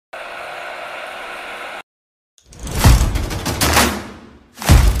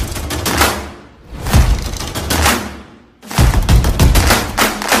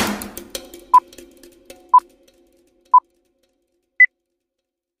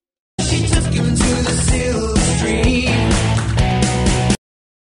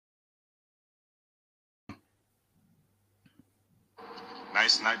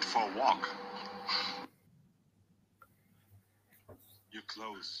nice night for a walk. Your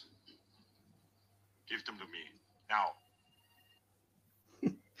clothes. Give them to me now.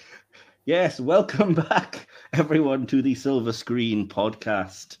 Yes, welcome back, everyone, to the Silver Screen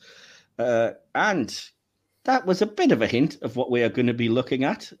podcast. And that was a bit of a hint of what we are going to be looking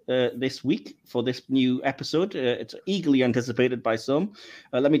at this week for this new episode. It's eagerly anticipated by some.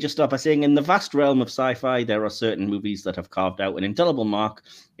 Let me just start by saying, in the vast realm of sci-fi, there are certain movies that have carved out an indelible mark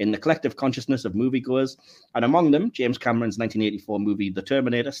in the collective consciousness of moviegoers. And among them, James Cameron's 1984 movie The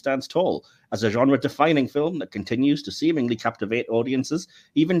Terminator stands tall as a genre-defining film that continues to seemingly captivate audiences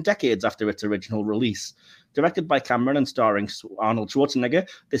even decades after its original release. Directed by Cameron and starring Arnold Schwarzenegger,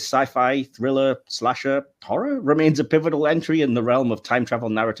 this sci-fi thriller slasher horror remains a pivotal entry in the realm of time travel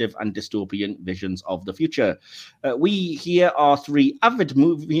narrative and dystopian visions of the future. We here are three avid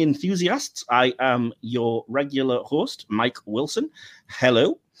movie enthusiasts. I am your regular host, Mike Wilson.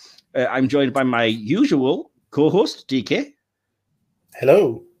 Hello. I'm joined by my usual co-host, DK.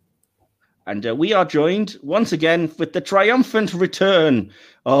 Hello. And we are joined once again with the triumphant return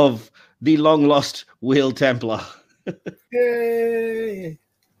of the long-lost Will Templar. Yay!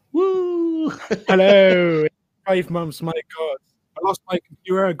 Woo! Hello. 5 months, my God. I lost my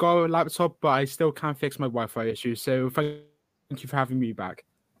computer, I got a laptop, but I still can't fix my Wi-Fi issue. So thank you for having me back.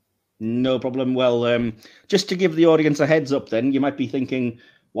 No problem. Well, just to give the audience a heads up then, you might be thinking,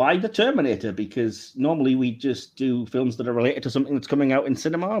 why The Terminator? Because normally we just do films that are related to something that's coming out in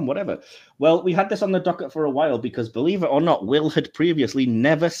cinema and whatever. Well, we had this on the docket for a while because, believe it or not, Will had previously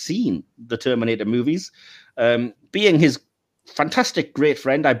never seen the Terminator movies. Being his fantastic great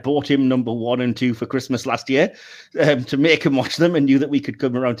friend, I bought him number 1 and 2 for Christmas last year to make him watch them, and knew that we could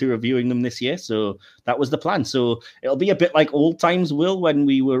come around to reviewing them this year. So that was the plan. So it'll be a bit like old times, Will, when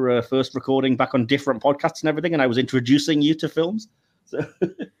we were first recording back on different podcasts and everything, and I was introducing you to films. So.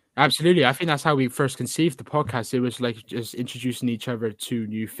 Absolutely. I think that's how we first conceived the podcast. It was like just introducing each other to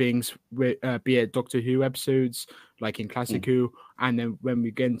new things, be it Doctor Who episodes, like in Classic Who. And then when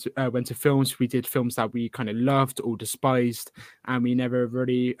we went to films, we did films that we kind of loved or despised. And we never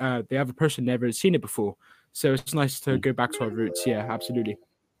really, the other person never seen it before. So it's nice to go back to our roots. Yeah, absolutely.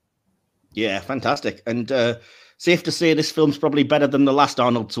 Yeah, fantastic. And safe to say this film's probably better than the last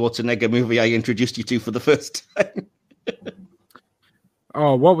Arnold Schwarzenegger movie I introduced you to for the first time.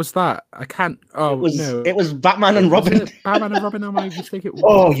 Oh, what was that? I can't. Oh, no. It was Batman and Robin. Batman and Robin, am I mistaken?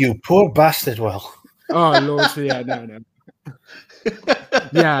 Oh, you poor bastard, Will. Oh, Lord. Yeah, no.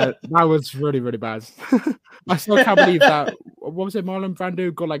 Yeah, that was really, really bad. I still can't believe that. What was it? Marlon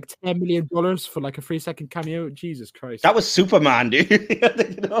Brando got like $10 million for like a 3-second cameo. Jesus Christ. That was Superman, dude.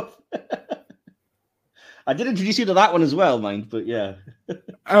 I did introduce you to that one as well, mind, but yeah.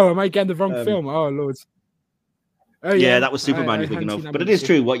 Oh, am I getting the wrong film? Oh, Lord. Oh, yeah, that was Superman you're thinking of. But it is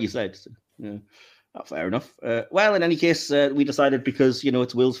true what you said. So, yeah, fair enough. Well, in any case, we decided because,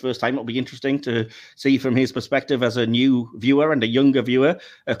 it's Will's first time, it'll be interesting to see from his perspective as a new viewer and a younger viewer,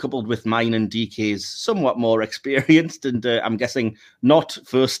 coupled with mine and DK's somewhat more experienced and I'm guessing not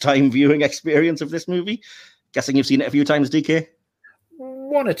first-time viewing experience of this movie. Guessing you've seen it a few times, DK?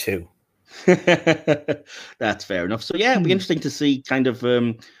 1 or 2. That's fair enough. So, yeah, it'll be interesting to see kind of...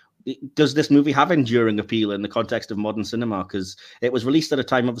 does this movie have enduring appeal in the context of modern cinema? Because it was released at a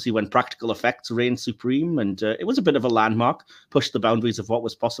time, obviously, when practical effects reigned supreme, and it was a bit of a landmark, pushed the boundaries of what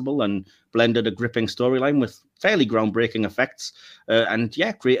was possible, and blended a gripping storyline with fairly groundbreaking effects, and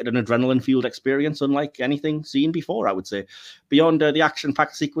created an adrenaline-fueled experience unlike anything seen before, I would say. Beyond the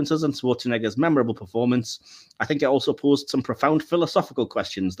action-packed sequences and Schwarzenegger's memorable performance, I think it also posed some profound philosophical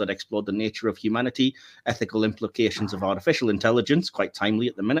questions that explored the nature of humanity, ethical implications of artificial intelligence, quite timely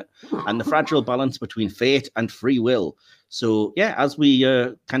at the minute, and the fragile balance between fate and free will. So, as we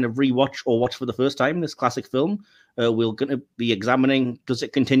kind of rewatch or watch for the first time this classic film, we're going to be examining, does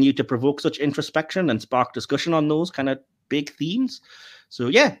it continue to provoke such introspection and spark discussion on those kind of big themes? So,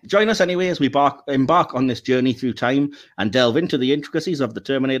 join us anyway as we embark on this journey through time and delve into the intricacies of The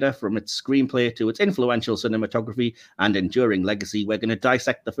Terminator, from its screenplay to its influential cinematography and enduring legacy. We're going to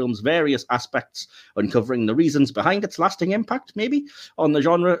dissect the film's various aspects, uncovering the reasons behind its lasting impact, maybe, on the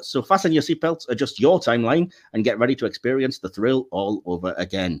genre. So fasten your seatbelts, adjust your timeline, and get ready to experience the thrill all over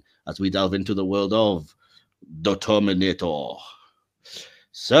again as we delve into the world of The Terminator.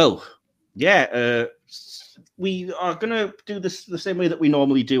 So, we are going to do this the same way that we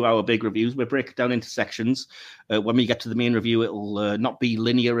normally do our big reviews. We'll break it down into sections. When we get to the main review, it'll not be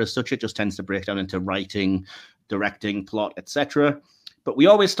linear as such. It just tends to break down into writing, directing, plot, etc. But we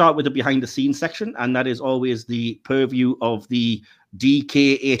always start with the behind-the-scenes section, and that is always the purview of the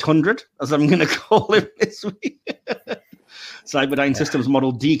DK800, as I'm going to call him this week. Cyberdyne Systems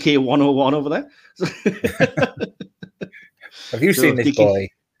model DK101 over there. Have you seen this DK boy?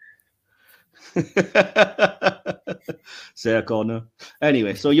 Sarah Corner.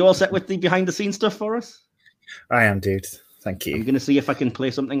 Anyway, so you all set with the behind the scenes stuff for us? I am, dude. Thank you. I'm going to see if I can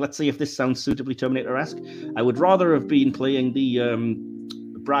play something. Let's see if this sounds suitably Terminator-esque. I would rather have been playing the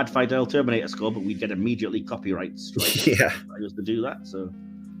Brad Fidel Terminator score, but we'd get immediately copyright strike Yeah. if I was to do that. So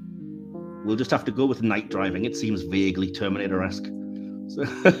we'll just have to go with night driving. It seems vaguely Terminator-esque. So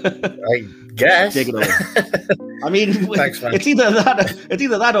I guess. take it away. I mean, Thanks, man. it's either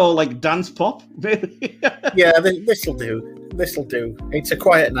that or like dance pop. Yeah, this'll do. This'll do. It's a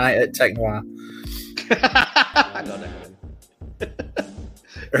quiet night at Tech Noir. I got it.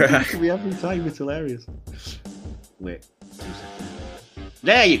 We every time. It's hilarious. Wait. 2 seconds.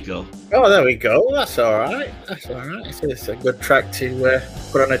 There you go. Oh, there we go. That's all right. That's all right. It's a good track to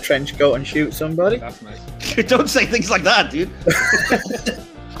put on a trench coat and shoot somebody. That's nice. Don't say things like that, dude.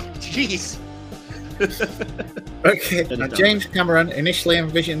 Jeez. Okay. Now, James Cameron initially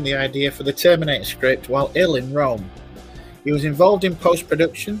envisioned the idea for the Terminator script while ill in Rome. He was involved in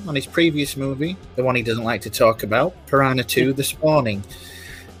post-production on his previous movie, the one he doesn't like to talk about, Piranha 2: The Spawning.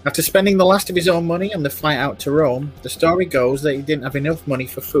 After spending the last of his own money on the flight out to Rome, the story goes that he didn't have enough money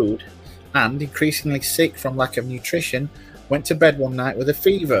for food and, increasingly sick from lack of nutrition, went to bed one night with a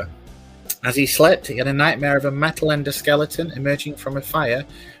fever. As he slept, he had a nightmare of a metal endoskeleton emerging from a fire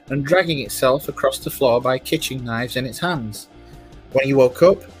and dragging itself across the floor by kitchen knives in its hands. When he woke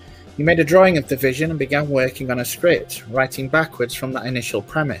up, he made a drawing of the vision and began working on a script, writing backwards from that initial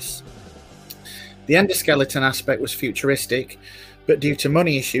premise. The endoskeleton aspect was futuristic, but due to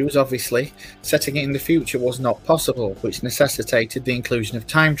money issues, obviously, setting it in the future was not possible, which necessitated the inclusion of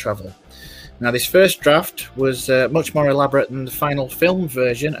time travel. Now, this first draft was much more elaborate than the final film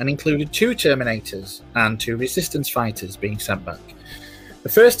version and included 2 Terminators and 2 Resistance fighters being sent back. The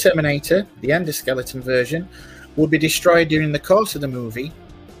first Terminator, the endoskeleton version, would be destroyed during the course of the movie,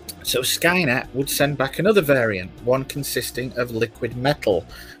 so Skynet would send back another variant, one consisting of liquid metal,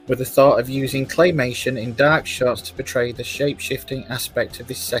 with the thought of using claymation in dark shots to portray the shape-shifting aspect of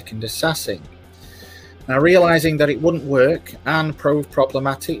this second assassin. Now, realising that it wouldn't work and proved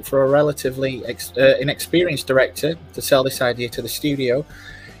problematic for a relatively inexperienced director to sell this idea to the studio,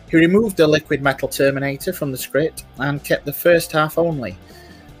 he removed the liquid metal Terminator from the script and kept the first half only.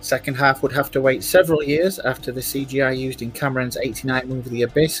 The second half would have to wait several years after the CGI used in Cameron's '89 movie The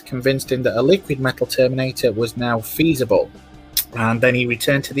Abyss convinced him that a liquid metal Terminator was now feasible. And then he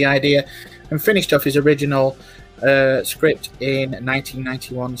returned to the idea and finished off his original script in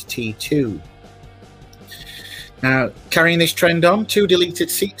 1991's T2. Now, carrying this trend on, 2 deleted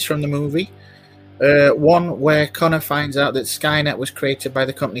scenes from the movie. One where Connor finds out that Skynet was created by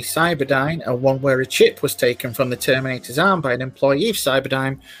the company Cyberdyne, and one where a chip was taken from the Terminator's arm by an employee of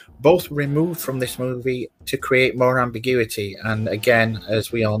Cyberdyne, both removed from this movie to create more ambiguity. And again,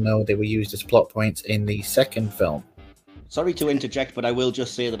 as we all know, they were used as plot points in the second film. Sorry to interject, but I will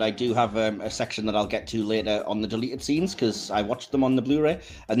just say that I do have a section that I'll get to later on the deleted scenes because I watched them on the Blu-ray,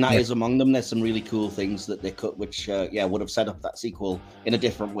 and that is among them. There's some really cool things that they cut, which would have set up that sequel in a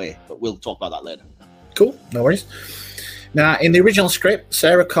different way. But we'll talk about that later. Cool, no worries. Now, in the original script,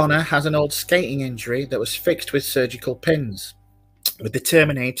 Sarah Connor has an old skating injury that was fixed with surgical pins, with the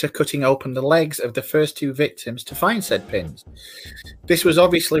Terminator cutting open the legs of the first 2 victims to find said pins. This was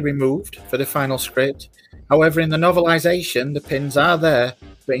obviously removed for the final script. However, in the novelization, the pins are there,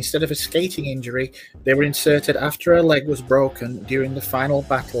 but instead of a skating injury, they were inserted after her leg was broken during the final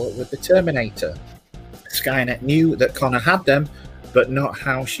battle with the Terminator. Skynet knew that Connor had them, but not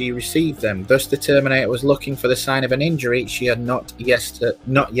how she received them. Thus, the Terminator was looking for the sign of an injury she had not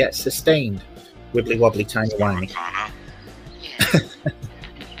yet sustained. Wibbly wobbly, tiny whiny.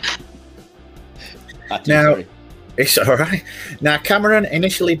 Now, it's all right. Now, Cameron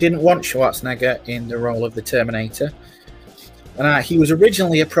initially didn't want Schwarzenegger in the role of the Terminator. And he was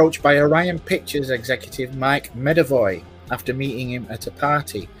originally approached by Orion Pictures executive Mike Medavoy after meeting him at a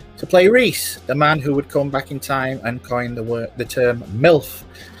party to play Reese, the man who would come back in time and coin the term MILF.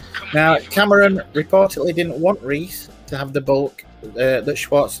 Now, Cameron reportedly didn't want Reese to have the bulk that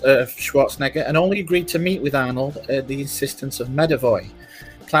Schwarzenegger, and only agreed to meet with Arnold at the insistence of Medavoy,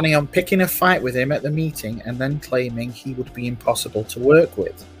 planning on picking a fight with him at the meeting and then claiming he would be impossible to work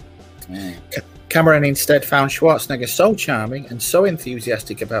with. Cameron instead found Schwarzenegger so charming and so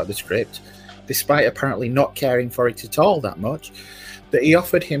enthusiastic about the script, despite apparently not caring for it at all that much, that he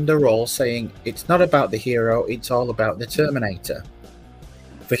offered him the role, saying, "It's not about the hero, it's all about the Terminator."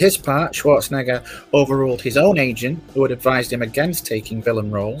 For his part, Schwarzenegger overruled his own agent, who had advised him against taking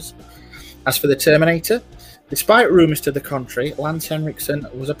villain roles. As for the Terminator, Despite rumours to the contrary, Lance Henriksen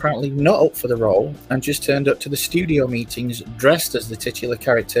was apparently not up for the role and just turned up to the studio meetings dressed as the titular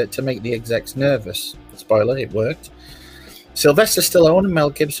character to make the execs nervous. Spoiler, it worked. Sylvester Stallone and Mel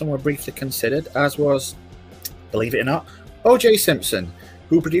Gibson were briefly considered, as was, believe it or not, O.J. Simpson,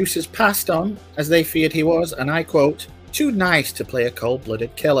 who producers passed on as they feared he was, and I quote, too nice to play a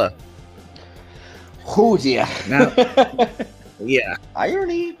cold-blooded killer. Oh dear. Now, yeah.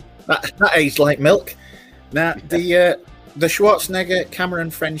 Irony. That aged like milk. Now, the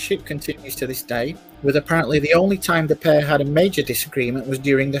Schwarzenegger-Cameron friendship continues to this day, with apparently the only time the pair had a major disagreement was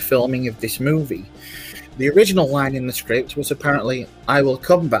during the filming of this movie. The original line in the script was apparently, I will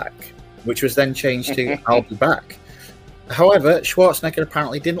come back, which was then changed to, I'll be back. However, Schwarzenegger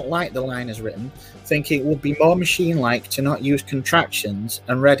apparently didn't like the line as written, thinking it would be more machine-like to not use contractions,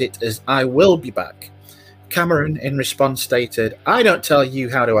 and read it as, I will be back. Cameron, in response, stated, I don't tell you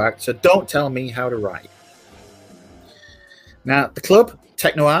how to act, so don't tell me how to write. Now, the club,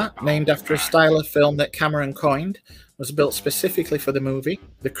 Tech Noir, named after a style of film that Cameron coined, was built specifically for the movie.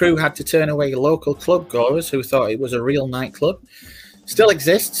 The crew had to turn away local club goers who thought it was a real nightclub. Still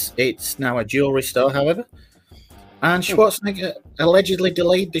exists. It's now a jewelry store, however. And Schwarzenegger allegedly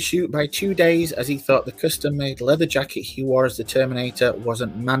delayed the shoot by 2 days as he thought the custom-made leather jacket he wore as the Terminator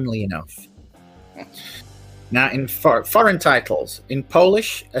wasn't manly enough. Now, in foreign titles, in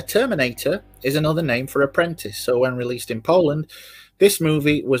Polish, a Terminator is another name for apprentice. So when released in Poland, this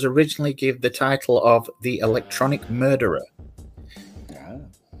movie was originally given the title of The Electronic Murderer.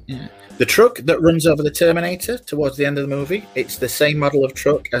 Yeah. The truck that runs over the Terminator towards the end of the movie, it's the same model of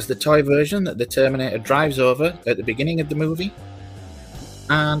truck as the toy version that the Terminator drives over at the beginning of the movie.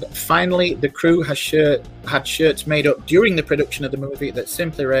 And finally, the crew had shirts made up during the production of the movie that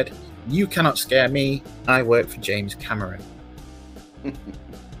simply read, you cannot scare me, I work for James Cameron.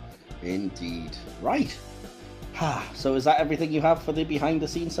 Indeed. Right. So is that everything you have for the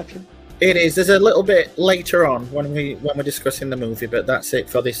behind-the-scenes section? It is. There's a little bit later on when we're discussing the movie, but that's it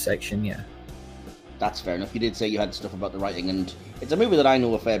for this section, yeah. That's fair enough. You did say you had stuff about the writing, and it's a movie that I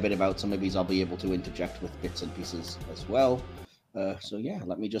know a fair bit about, so maybe I'll be able to interject with bits and pieces as well. So yeah,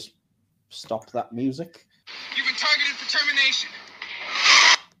 let me just stop that music. You've been targeted for termination.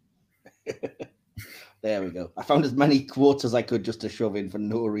 There we go. I found as many quotes as I could just to shove in for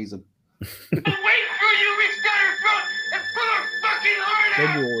no reason. I'll wait for you, reach down your throat and pull her fucking heart out! Then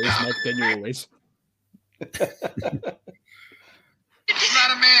you always, Mike, then you always. It's not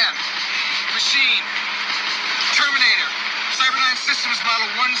a man. Machine. Terminator. Cyberdyne Systems Model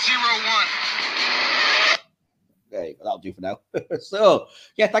 101. There you go. That'll do for now. So,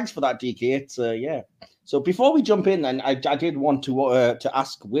 yeah, thanks for that, DK. It's, yeah. So before we jump in, and I did want to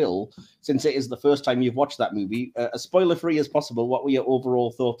ask Will, since it is the first time you've watched that movie, as spoiler-free as possible, what were your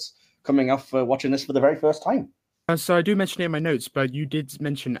overall thoughts coming off watching this for the very first time? So I do mention it in my notes, but you did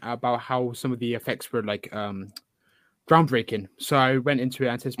mention about how some of the effects were like groundbreaking. So I went into it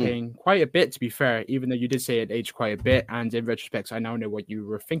anticipating quite a bit, to be fair, even though you did say it aged quite a bit. And in retrospect, I now know what you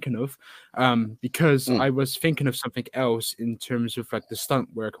were thinking of, because I was thinking of something else in terms of like the stunt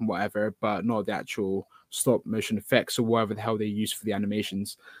work and whatever, but not the actual stop motion effects or whatever the hell they use for the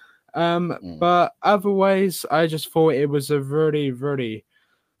animations. But otherwise, I just thought it was a very, very,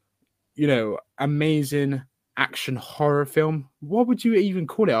 amazing action horror film. What would you even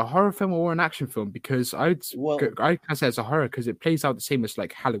call it? A horror film or an action film? Because I can say it's a horror because it plays out the same as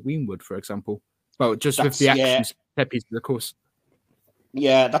like Halloween would, for example, but just with the action set pieces, of course.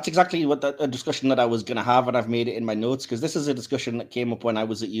 Yeah, that's exactly what a discussion that I was going to have, and I've made it in my notes because this is a discussion that came up when I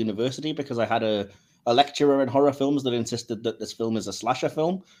was at university because I had a lecturer in horror films that insisted that this film is a slasher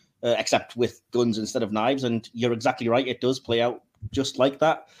film, except with guns instead of knives. And you're exactly right; it does play out just like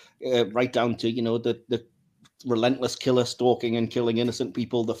that, right down to the relentless killer stalking and killing innocent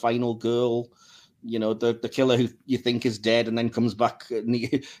people, the final girl, the killer who you think is dead and then comes back and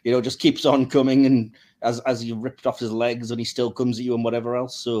he, just keeps on coming, and as you ripped off his legs and he still comes at you and whatever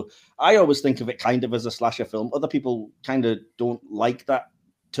else. So I always think of it kind of as a slasher film. Other people kind of don't like that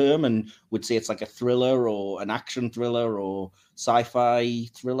term and would say it's like a thriller or an action thriller or sci-fi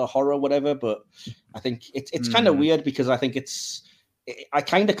thriller horror, whatever. But I think it's kind of weird because I think I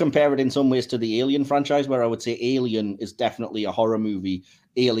kind of compare it in some ways to the Alien franchise, where I would say Alien is definitely a horror movie.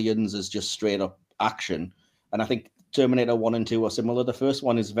 Aliens is just straight up action. And I think Terminator 1 and 2 are similar. The first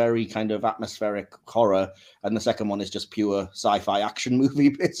one is very kind of atmospheric horror, and the second one is just pure sci-fi action movie,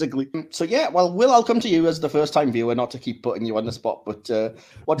 basically. So yeah, well, Will, I'll come to you as the first-time viewer, not to keep putting you on the spot, but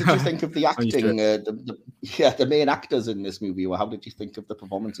what did you think of the acting? The main actors in this movie, or how did you think of the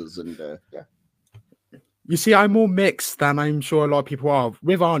performances? And You see, I'm more mixed than I'm sure a lot of people are.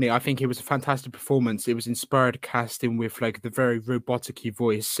 With Arnie, I think it was a fantastic performance. It was inspired casting with like the very robotic-y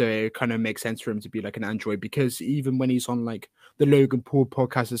voice, so it kind of makes sense for him to be like an android. Because even when he's on like the Logan Paul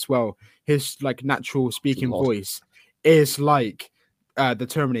podcast as well, his like natural speaking voice is like the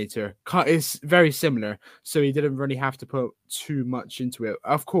Terminator. It's very similar, so he didn't really have to put too much into it.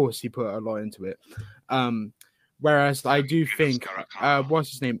 Of course, he put a lot into it. Whereas I do think,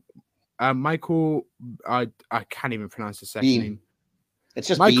 what's his name? Michael, I can't even pronounce the second name. It's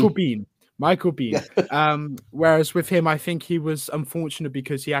just Michael Bean. Michael Bean. Whereas with him, I think he was unfortunate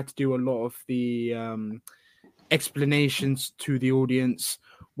because he had to do a lot of the explanations to the audience.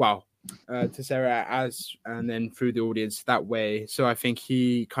 Well, to Sarah and then through the audience that way. So I think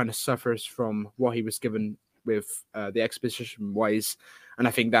he kind of suffers from what he was given with the exposition wise, and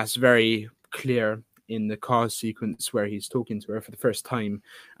I think that's very clear in the car sequence where he's talking to her for the first time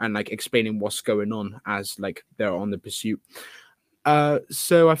and like explaining what's going on as like they're on the pursuit.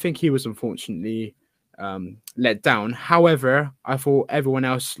 So I think he was unfortunately let down. However, I thought everyone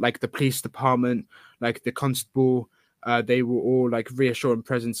else, like the police department, like the constable, they were all like reassuring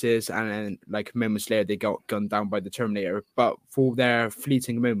presences, and then like moments later they got gunned down by the Terminator. But for their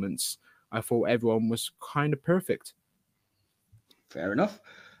fleeting moments, I thought everyone was kind of perfect. Fair enough.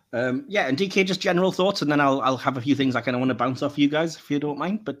 Yeah, and DK, just general thoughts, and then I'll have a few things I kind of want to bounce off you guys, if you don't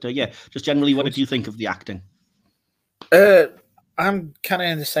mind. But yeah, just generally, what did you think of the acting? I'm kind of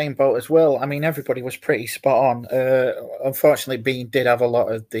in the same boat as well. I mean, everybody was pretty spot on. Unfortunately, Bean did have a lot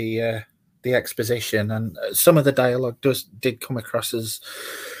of the exposition, and some of the dialogue did come across as,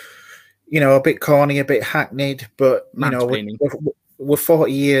 a bit corny, a bit hackneyed. But we're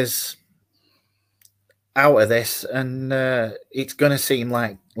 40 years out of this, and it's going to seem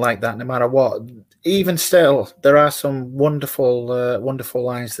like that no matter what. Even still, there are some wonderful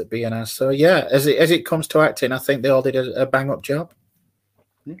lines that Bean has. So yeah, as it comes to acting, I think they all did a bang up job.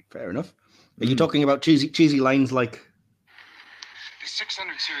 Yeah, fair enough. Are you talking about cheesy lines like the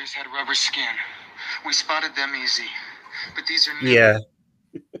 600 series had rubber skin? We spotted them easy, but these are new. Yeah.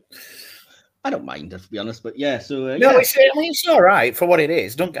 I don't mind it, to be honest, but yeah. So no, it's all right for what it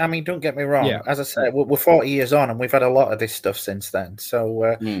is. Don't get me wrong. Yeah. As I said, we're 40 years on, and we've had a lot of this stuff since then. So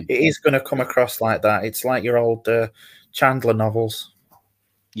it is going to come across like that. It's like your old Chandler novels.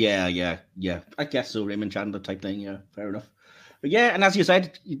 Yeah. I guess so, Raymond Chandler type thing. Yeah, fair enough. But yeah, and as you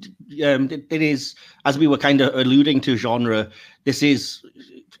said, it is, as we were kind of alluding to genre.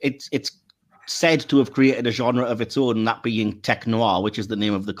 It's said to have created a genre of its own, that being tech noir, which is the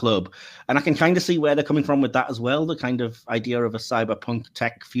name of the club. And I can kind of see where they're coming from with that as well. The kind of idea of a cyberpunk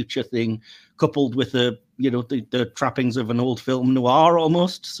tech future thing coupled with the trappings of an old film noir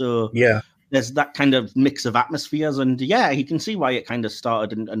almost. So yeah, there's that kind of mix of atmospheres. And yeah, you can see why it kind of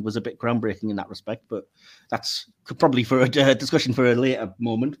started and was a bit groundbreaking in that respect. But that's probably for a discussion for a later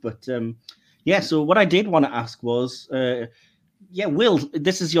moment. But yeah, so what I did want to ask was, yeah, Will,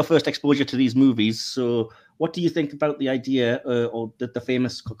 this is your first exposure to these movies. So what do you think about the idea or the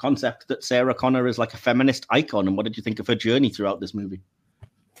famous concept that Sarah Connor is like a feminist icon? And what did you think of her journey throughout this movie?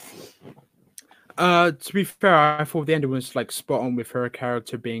 To be fair, I thought the ending was like spot on with her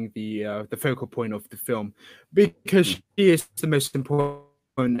character being the focal point of the film, because she is the most important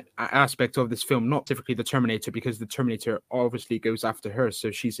aspect of this film, not typically the Terminator, because the Terminator obviously goes after her, so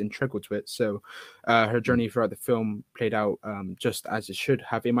she's integral to it. So her journey throughout the film played out just as it should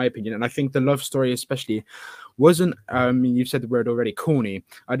have, in my opinion. And I think the love story especially wasn't, you've said the word already, corny.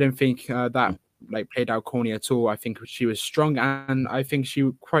 I don't think that like played out corny at all. I think she was strong, and I think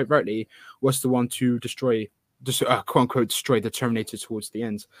she quite rightly was the one to destroy, quote unquote, destroy the Terminator towards the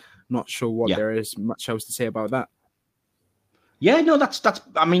end. Not sure what there is much else to say about that. Yeah, no, that's.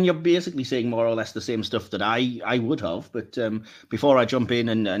 I mean, you're basically saying more or less the same stuff that I would have. But before I jump in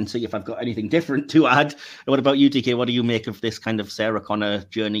and see if I've got anything different to add, what about you, DK? What do you make of this kind of Sarah Connor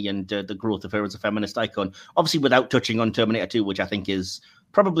journey and the growth of her as a feminist icon? Obviously, without touching on Terminator 2, which I think is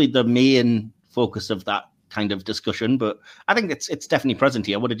probably the main focus of that kind of discussion. But I think it's definitely present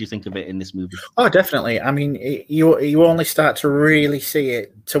here. What did you think of it in this movie? Oh, definitely. I mean, you only start to really see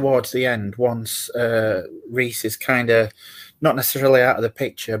it towards the end once Reese is kind of not necessarily out of the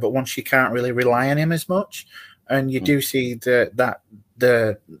picture, but once you can't really rely on him as much, and you do see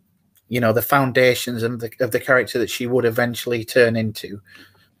the foundations of the character that she would eventually turn into.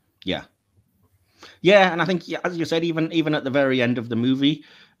 Yeah, and I think, as you said, even at the very end of the movie,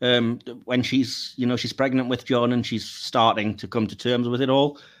 when she's pregnant with John and she's starting to come to terms with it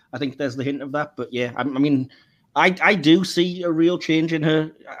all, I think there's the hint of that. But yeah, I mean, I do see a real change in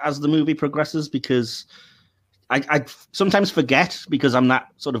her as the movie progresses, because I sometimes forget, because I'm that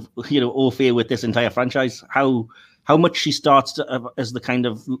sort of, au fait with this entire franchise, how much she starts as the kind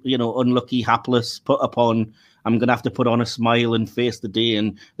of, unlucky, hapless, put upon, I'm going to have to put on a smile and face the day,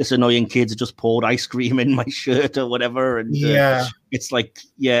 and this annoying kid's just poured ice cream in my shirt or whatever. And it's like,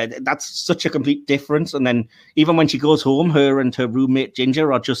 that's such a complete difference. And then even when she goes home, her and her roommate Ginger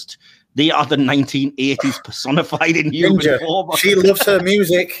they are the 1980s personified in human form. She loves her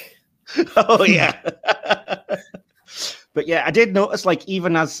music. Oh, yeah. But yeah, I did notice, like,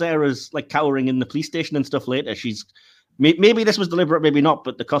 even as Sarah's like cowering in the police station and stuff later, she's maybe this was deliberate, maybe not,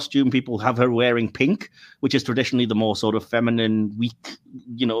 but the costume people have her wearing pink, which is traditionally the more sort of feminine, weak,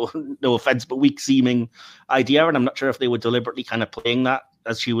 no offense, but weak seeming idea. And I'm not sure if they were deliberately kind of playing that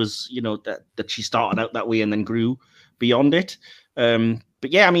as she was, that she started out that way and then grew beyond it.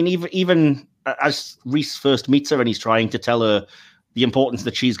 But yeah, I mean, even as Reese first meets her and he's trying to tell her the importance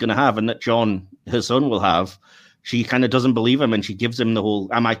that she's going to have and that John, her son, will have, she kind of doesn't believe him, and she gives him the whole,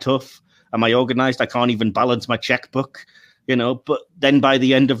 am I tough? Am I organized? I can't even balance my checkbook, But then by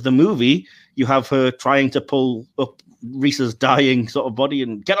the end of the movie, you have her trying to pull up Reese's dying sort of body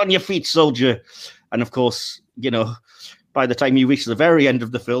and get on your feet, soldier. And of course, by the time you reach the very end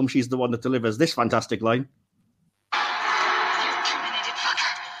of the film, she's the one that delivers this fantastic line.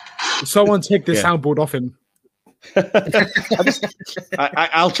 Someone take the soundboard off him.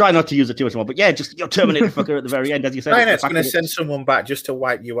 I'll try not to use it too much more, but yeah, just your Terminator fucker at the very end, as you said. It's going to send someone back just to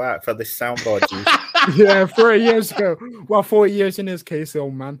wipe you out for this soundboard. Yeah, 40 years ago. Well, 40 years in his case,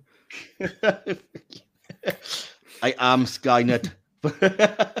 old man. I am Skynet.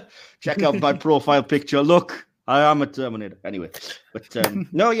 Check out my profile picture. Look, I am a Terminator. Anyway, but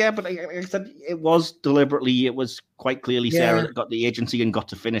but like I said, it was quite clearly Sarah that got the agency and got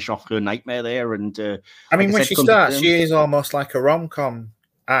to finish off her nightmare there. And I mean, when she starts, she is almost like a rom-com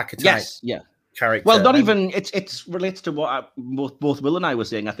archetype. Yes, yeah. Character. Well, not even. It relates to what both Will and I were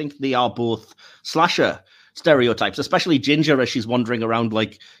saying. I think they are both slasher stereotypes, especially Ginger as she's wandering around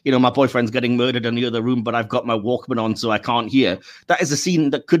like, my boyfriend's getting murdered in the other room, but I've got my Walkman on so I can't hear. That is a scene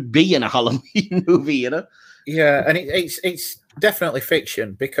that could be in a Halloween movie, Yeah, and it's definitely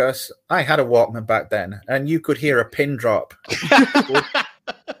fiction, because I had a Walkman back then, and you could hear a pin drop.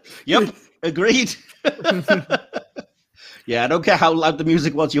 Yep, agreed. Yeah, I don't care how loud the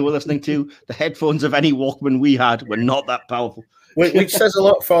music was you were listening to. The headphones of any Walkman we had were not that powerful. Which says a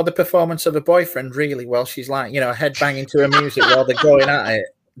lot for the performance of a boyfriend, really. Well, she's like, head banging to her music while they're going at it.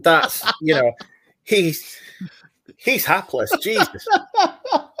 That's, he's hapless. Jesus.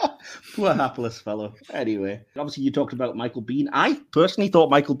 Poor hapless fellow. Anyway, obviously you talked about Michael Biehn. I personally thought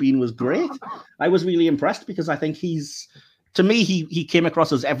Michael Biehn was great. I was really impressed because I think to me, he came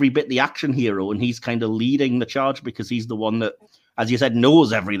across as every bit the action hero, and he's kind of leading the charge because he's the one that, as you said,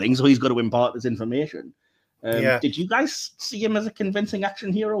 knows everything, so he's got to impart this information. Did you guys see him as a convincing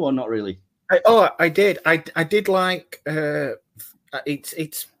action hero or not really? I did. I did like.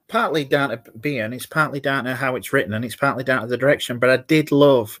 It's partly down to Biehn, it's partly down to how it's written, and it's partly down to the direction. But I did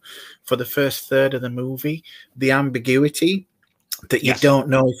love, for the first third of the movie, the ambiguity that you don't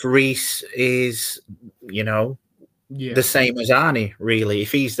know if Reese is, the same as Arnie, really.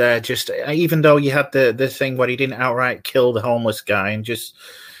 If he's there, just even though you had the thing where he didn't outright kill the homeless guy and just,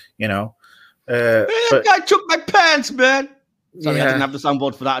 that guy took my pants, man. Sorry, I didn't have the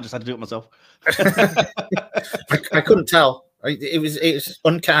soundboard for that. I just had to do it myself. I couldn't tell. It was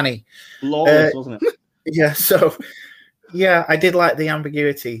uncanny. Lawless, wasn't it? Yeah. So, yeah, I did like the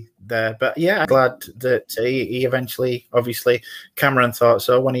ambiguity there, but yeah, I'm glad that he eventually, obviously, Cameron thought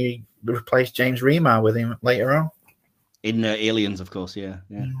so when he replaced James Remar with him later on. In Aliens, of course, yeah.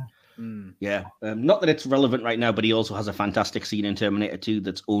 Not that it's relevant right now, but he also has a fantastic scene in Terminator 2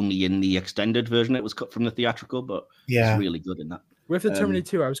 that's only in the extended version. It was cut from the theatrical, but it's really good in that. With the Terminator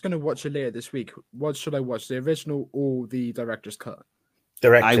 2, I was going to watch it later this week. What should I watch, the original or the director's cut?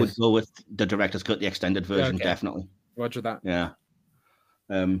 I would go with the director's cut, the extended version, definitely. Roger that. Yeah.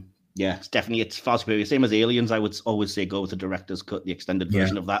 It's far superior. Same as Aliens, I would always say go with the director's cut, the extended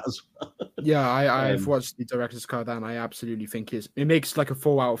version of that as well. Yeah, I've watched the director's cut, and I absolutely think it makes like a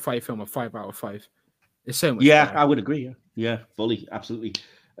 4 out of 5 film a 5 out of 5. It's so much better. I would agree. Yeah, fully, absolutely.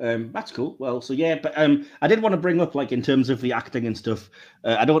 That's cool. Well, so yeah, but I did want to bring up, like, in terms of the acting and stuff.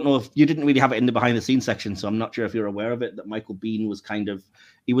 I don't know if you didn't really have it in the behind the scenes section, so I'm not sure if you're aware of it. That Michael Biehn was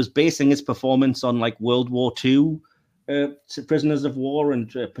he was basing his performance on like World War II prisoners of war,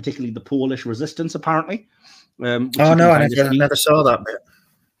 and particularly the Polish resistance, apparently. I never saw that bit.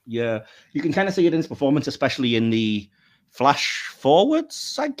 Yeah, you can kind of see it in his performance, especially in the flash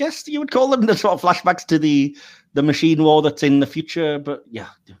forwards, I guess you would call them, the sort of flashbacks to the machine war that's in the future. But yeah,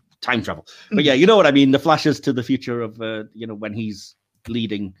 time travel. But yeah, you know what I mean. The flashes to the future of when he's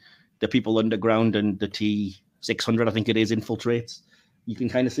leading the people underground and the T-600, I think it is, infiltrates. You can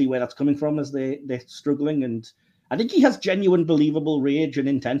kind of see where that's coming from as they're struggling. And I think he has genuine, believable rage and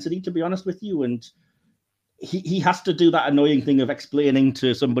intensity, to be honest with you. And he has to do that annoying thing of explaining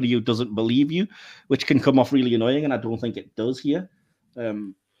to somebody who doesn't believe you, which can come off really annoying, and I don't think it does here.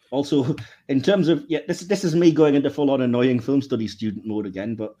 Also, in terms of, this is me going into full-on annoying film study student mode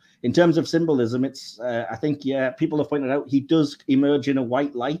again, but in terms of symbolism, it's, I think, people have pointed out, he does emerge in a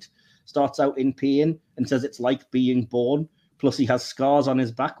white light, starts out in pain, and says it's like being born. Plus, he has scars on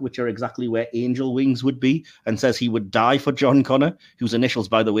his back, which are exactly where angel wings would be, and says he would die for John Connor, whose initials,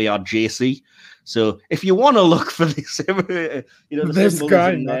 by the way, are JC. So, if you want to look for this, the this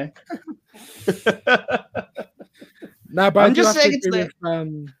guy in there. No, but I'm just saying it's there.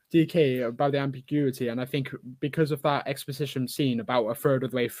 DK about the ambiguity, and I think because of that exposition scene about a third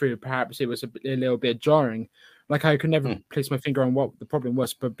of the way through, perhaps it was a little bit jarring. Like, I could never place my finger on what the problem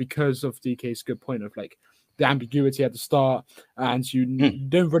was, but because of DK's good point of like the ambiguity at the start, and you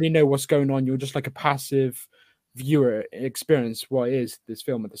don't really know what's going on. You're just like a passive viewer experience what is this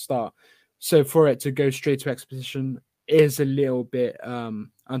film at the start. So for it to go straight to exposition is a little bit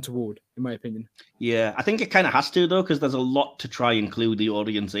untoward, in my opinion. Yeah, I think it kind of has to, though, because there's a lot to try and clue the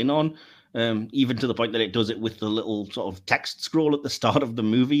audience in on, even to the point that it does it with the little sort of text scroll at the start of the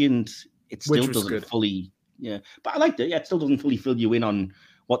movie, and it still doesn't fully... Yeah, but I liked it. Yeah, it still doesn't fully fill you in on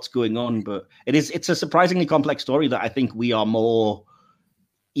what's going on, but it's a surprisingly complex story that I think we are more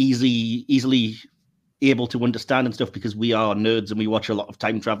easily able to understand and stuff because we are nerds and we watch a lot of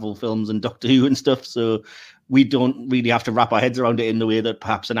time travel films and Doctor Who and stuff, so we don't really have to wrap our heads around it in the way that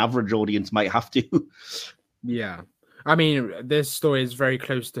perhaps an average audience might have to. Yeah, I mean, this story is very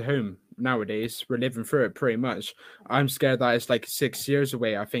close to home nowadays. We're living through it pretty much. I'm scared that it's like 6 years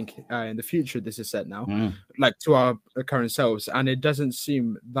away. I think in the future this is set now, like to our current selves, and it doesn't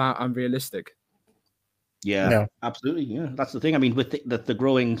seem that unrealistic. Yeah, no. Absolutely. Yeah, that's the thing. I mean, with the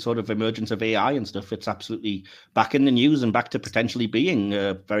growing sort of emergence of AI and stuff, it's absolutely back in the news and back to potentially being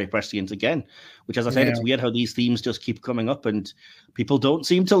very prescient again. Which, as I said, it's weird how these themes just keep coming up and people don't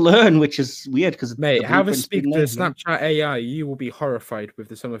seem to learn, which is weird because mate, have a speak to Snapchat AI. You will be horrified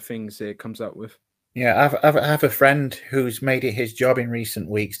with some of the things it comes up with. Yeah, I have a friend who's made it his job in recent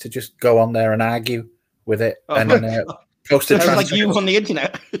weeks to just go on there and argue with it and. Post it like you on the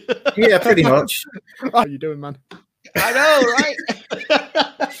internet. Yeah, pretty much. How you doing, man? I know, right?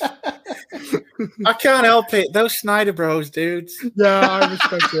 I can't help it. Those Snyder Bros, dudes. Yeah, I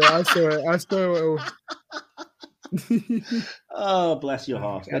respect it. I saw it. Oh, bless your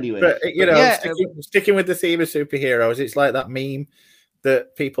heart. Anyway, but sticking with the theme of superheroes, it's like that meme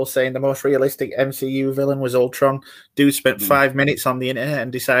that people saying the most realistic MCU villain was Ultron. Dude spent 5 minutes on the internet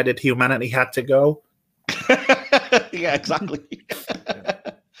and decided humanity had to go. Yeah, exactly.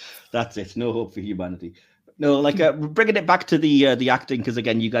 That's it. No hope for humanity. No, like bringing it back to the acting, because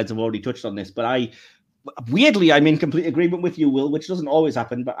again, you guys have already touched on this, but I'm in complete agreement with you, Will, which doesn't always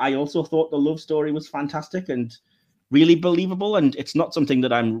happen. But I also thought the love story was fantastic and really believable, and it's not something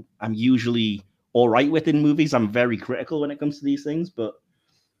that I'm usually all right with in movies. I'm very critical when it comes to these things, but.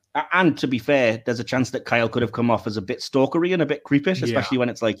 And to be fair, there's a chance that Kyle could have come off as a bit stalkery and a bit creepish, especially when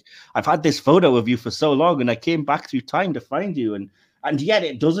it's like, I've had this photo of you for so long and I came back through time to find you. And yet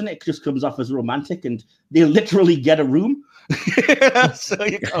it doesn't. It just comes off as romantic and they literally get a room. So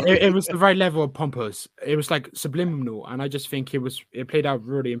it was the right level of pompous. It was like subliminal. And I just think it played out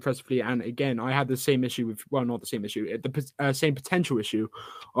really impressively. And again, I had the same issue with, well, not the same issue, the same potential issue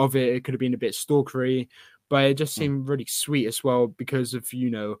of it. It could have been a bit stalkery. But it just seemed really sweet as well because of,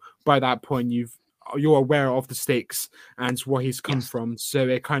 by that point, you're aware of the stakes and what he's come from. So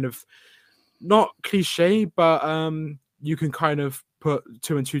it kind of, not cliche, but you can kind of put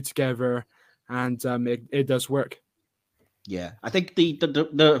 2 and 2 together and it does work. Yeah, I think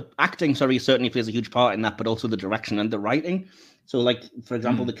the acting, certainly plays a huge part in that, but also the direction and the writing. So, like, for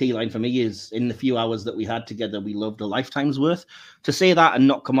example, the key line for me is, in the few hours that we had together, we loved a lifetime's worth. To say that and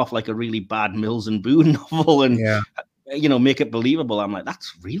not come off like a really bad Mills and Boon novel and, make it believable, I'm like,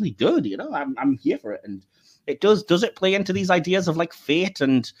 that's really good, I'm here for it. And it does it play into these ideas of, like, fate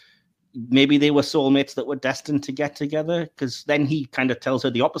and maybe they were soulmates that were destined to get together? Because then he kind of tells her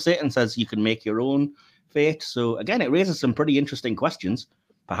the opposite and says you can make your own fate. So, again, it raises some pretty interesting questions.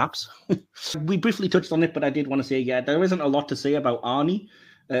 Perhaps. We briefly touched on it, but I did want to say, there isn't a lot to say about Arnie,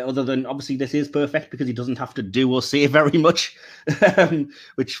 other than obviously this is perfect because he doesn't have to do or say very much,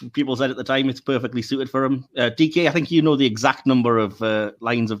 which people said at the time it's perfectly suited for him. DK, I think you know the exact number of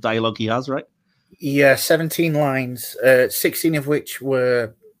lines of dialogue he has, right? Yeah, 17 lines, 16 of which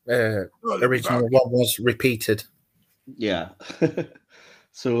were original one was repeated. Yeah.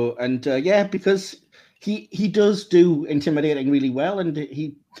 So, and yeah, because he does do intimidating really well, and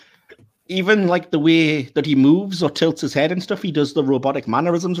he even like the way that he moves or tilts his head and stuff, he does the robotic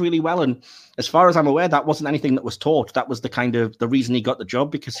mannerisms really well. And as far as I'm aware, that wasn't anything that was taught. That was the reason he got the job,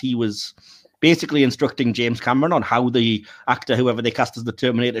 because he was basically instructing James Cameron on how the actor, whoever they cast as the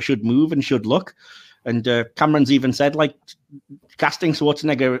Terminator, should move and should look. And Cameron's even said, like, casting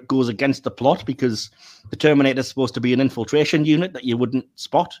Schwarzenegger goes against the plot, because the Terminator is supposed to be an infiltration unit that you wouldn't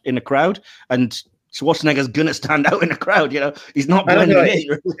spot in a crowd, and Schwarzenegger's gonna stand out in a crowd. He's not blending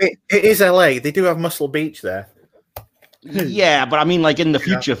in. It is LA. They do have Muscle Beach there. Yeah, but I mean, like in the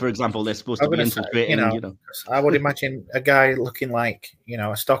future, for example, they're supposed to be infiltrating. I would imagine a guy looking like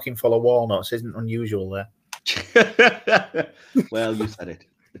a stocking full of walnuts isn't unusual there. Well, you said it.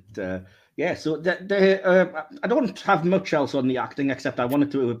 But, yeah, so I don't have much else on the acting, except I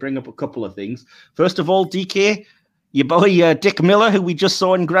wanted to bring up a couple of things. First of all, DK, your boy Dick Miller, who we just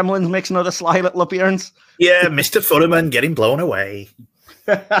saw in Gremlins, makes another sly little appearance. Yeah, Mr. Futterman getting blown away.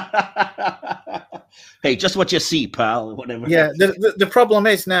 Hey, just what you see, pal. Whatever. Yeah, the problem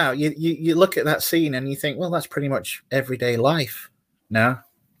is now you look at that scene and you think, well, that's pretty much everyday life now.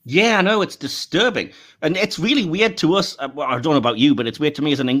 Yeah, I know, it's disturbing. And it's really weird to us. Well, I don't know about you, but it's weird to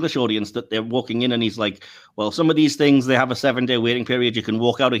me as an English audience that they're walking in and he's like, well, some of these things, they have a 7-day waiting period. You can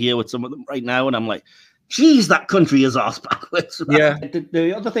walk out of here with some of them right now. And I'm like, geez, that country is arse backwards. Yeah.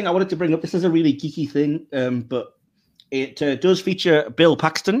 The other thing I wanted to bring up, this is a really geeky thing, but it does feature Bill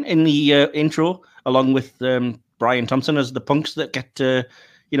Paxton in the intro, along with Brian Thompson as the punks that get,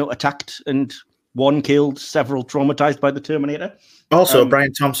 attacked and one killed, several traumatized by the Terminator. Also,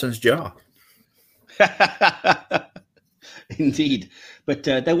 Brian Thompson's jaw. Indeed. But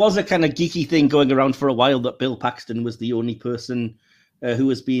there was a kind of geeky thing going around for a while that Bill Paxton was the only person who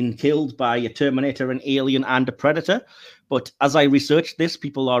has been killed by a Terminator, an Alien, and a Predator. But as I researched this,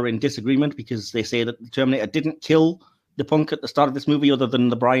 people are in disagreement, because they say that the Terminator didn't kill the punk at the start of this movie, other than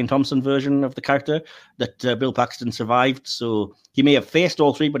the Brian Thompson version of the character, that Bill Paxton survived. So he may have faced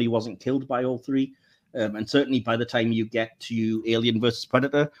all three, but he wasn't killed by all three. And certainly by the time you get to Alien versus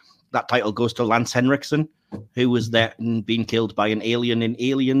Predator, that title goes to Lance Henriksen, who was there and being killed by an alien in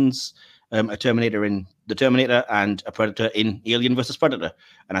Aliens, a Terminator in The Terminator, and a Predator in Alien versus Predator.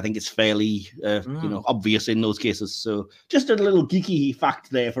 And I think it's fairly obvious in those cases. So just a little geeky fact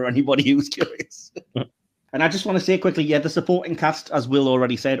there for anybody who's curious. And I just want to say quickly, the supporting cast, as Will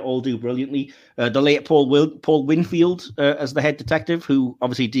already said, all do brilliantly. The late Paul Winfield as the head detective, who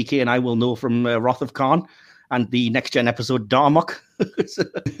obviously DK and I will know from Wrath of Khan and the Next Gen episode Darmok.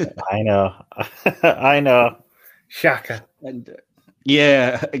 I know. Shaka. And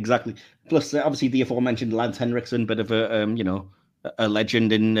yeah, exactly. Plus, obviously, the aforementioned Lance Henriksen, bit of a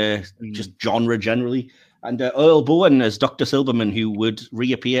legend in just genre generally. And Earl Bowen as Dr. Silberman, who would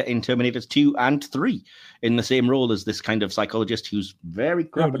reappear in Terminators 2 and 3 in the same role as this kind of psychologist who's very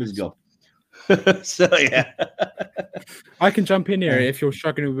crap at his job. So, yeah. I can jump in here if you're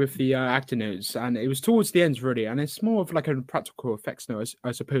struggling with the actor notes. And it was towards the end, really. And it's more of like a practical effects note,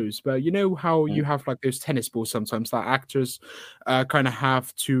 I suppose. But you know how you have like those tennis balls sometimes that actors kind of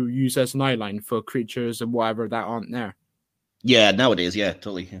have to use as an eyeline for creatures and whatever that aren't there? Yeah, nowadays, yeah,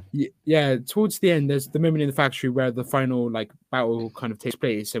 totally. Yeah, towards the end, there's the moment in the factory where the final battle kind of takes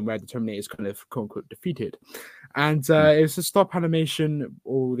place and where the Terminator is kind of quote unquote defeated. And it's a stop animation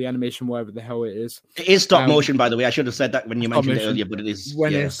or the animation, whatever the hell it is. It is stop motion, by the way. I should have said that when you mentioned it earlier, but it is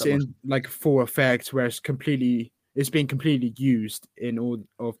when it's in like full effect, where it's being completely used in all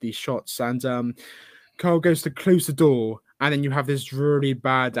of these shots. And Carl goes to close the door, and then you have this really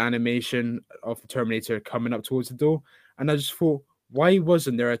bad animation of the Terminator coming up towards the door. And I just thought, why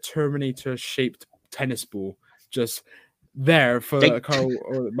wasn't there a Terminator-shaped tennis ball just there for Carl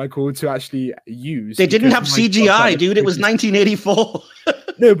or Michael to actually use? They didn't have CGI, dude. It was 1984.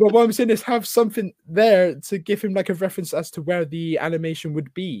 No, but what I'm saying is have something there to give him like a reference as to where the animation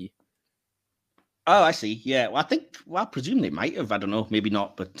would be. Oh, I see. Yeah, well, I presume they might have. I don't know. Maybe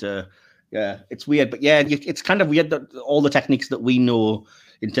not, but yeah, it's weird. But yeah, it's kind of weird that all the techniques that we know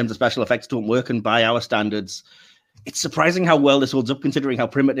in terms of special effects don't work, and by our standards, it's surprising how well this holds up, considering how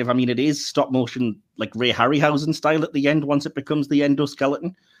primitive. I mean, it is stop motion, like Ray Harryhausen style at the end once it becomes the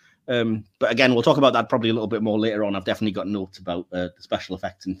endoskeleton. But again, we'll talk about that probably a little bit more later on. I've definitely got notes about the special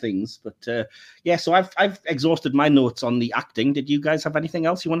effects and things. But yeah, so I've exhausted my notes on the acting. Did you guys have anything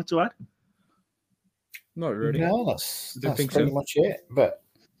else you wanted to add? Not really. No, that's pretty much it. But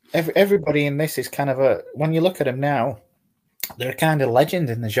everybody in this is kind of when you look at them now, they're a kind of legend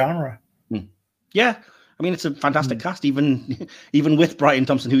in the genre. Yeah. I mean, it's a fantastic cast, even with Brian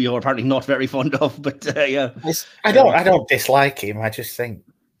Thompson, who you're apparently not very fond of. But yeah, I don't dislike him. I just think,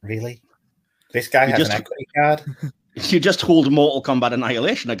 really, this guy has an equity card. You just hold Mortal Kombat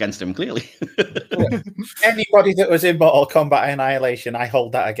Annihilation against him, clearly. Anybody that was in Mortal Kombat Annihilation, I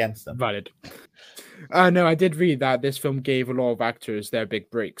hold that against them. Valid. No, I did read that this film gave a lot of actors their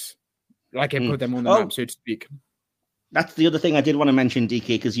big breaks. Like it put them on the map, so to speak. That's the other thing I did want to mention, DK,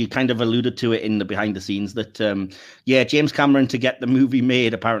 because you kind of alluded to it in the behind the scenes that, James Cameron, to get the movie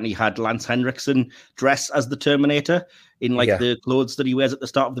made, apparently had Lance Henriksen dress as the Terminator in the clothes that he wears at the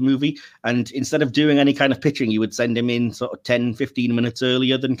start of the movie. And instead of doing any kind of pitching, you would send him in sort of 10, 15 minutes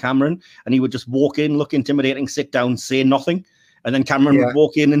earlier than Cameron. And he would just walk in, look intimidating, sit down, say nothing. And then Cameron would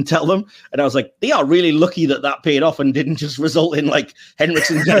walk in and tell them. And I was like, they are really lucky that paid off and didn't just result in like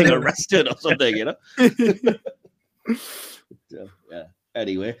Henriksen getting arrested or something, you know?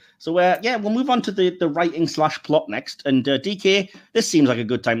 Anyway, so we'll move on to the writing / plot next. And DK, this seems like a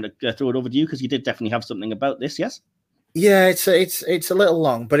good time to throw it over to you, because you did definitely have something about this, yes? Yeah, it's a little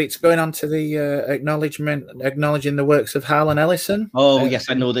long, but it's going on to the acknowledging the works of Harlan Ellison. Oh yes,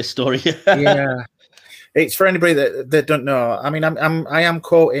 I know this story. Yeah, it's for anybody that don't know. I mean, I am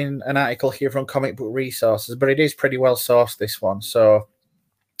quoting an article here from Comic Book Resources, but it is pretty well sourced, this one. So,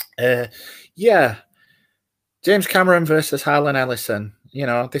 James Cameron versus Harlan Ellison. You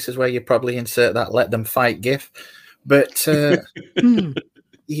know, this is where you probably insert that "let them fight" gif. But Harlan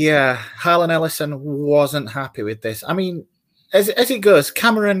Ellison wasn't happy with this. I mean, as it goes,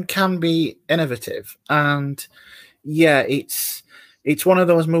 Cameron can be innovative, and it's one of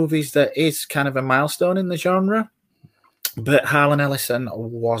those movies that is kind of a milestone in the genre. But Harlan Ellison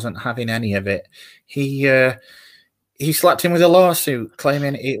wasn't having any of it. He slapped him with a lawsuit,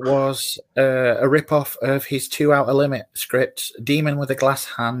 claiming it was a rip-off of his 2 Outer Limit scripts, Demon with a Glass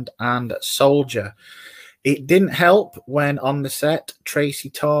Hand and Soldier. It didn't help when on the set, Tracy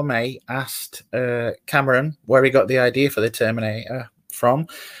Torme asked Cameron where he got the idea for the Terminator from.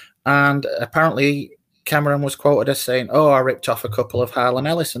 And apparently Cameron was quoted as saying, I ripped off a couple of Harlan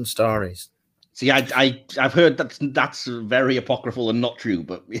Ellison stories. See, I've heard that's very apocryphal and not true,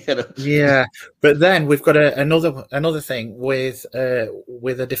 but yeah. But then we've got another thing with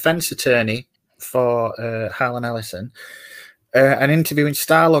a defense attorney for Harlan Ellison, an interview in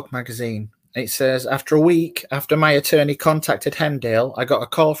Starlog magazine. It says, after a week after my attorney contacted Hemdale, I got a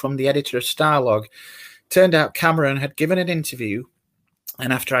call from the editor of Starlog. Turned out Cameron had given an interview,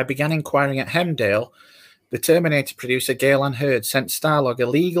 and after I began inquiring at Hemdale, the Terminator producer Galen Hurd sent Starlog a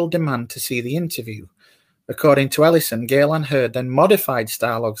legal demand to see the interview. According to Ellison, Galen Hurd then modified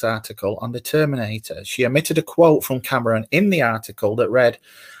Starlog's article on the Terminator. She omitted a quote from Cameron in the article that read,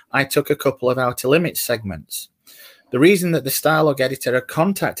 I took a couple of Outer Limits segments. The reason that the Starlog editor had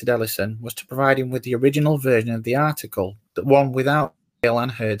contacted Ellison was to provide him with the original version of the article, the one without Galen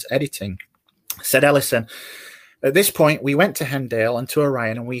Hurd's editing. Said Ellison, at this point, we went to Hemdale and to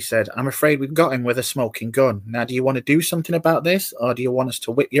Orion and we said, I'm afraid we've got him with a smoking gun. Now, do you want to do something about this, or do you want us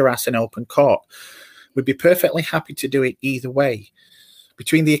to whip your ass in open court? We'd be perfectly happy to do it either way.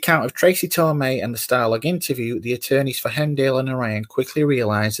 Between the account of Tracy Torme and the Starlog interview, the attorneys for Hemdale and Orion quickly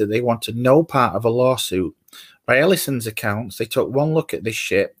realised that they wanted no part of a lawsuit. By Ellison's accounts, they took one look at this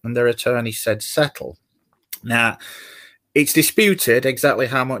shit and their attorney said settle. Now, it's disputed exactly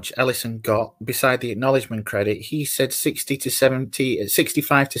how much Ellison got beside the acknowledgement credit. He said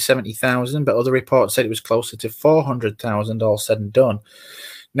 65 to 70,000, but other reports said it was closer to 400,000 all said and done.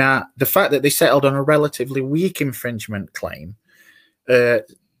 Now, the fact that they settled on a relatively weak infringement claim,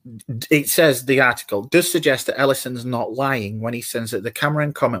 it says, the article does suggest that Ellison's not lying when he says that the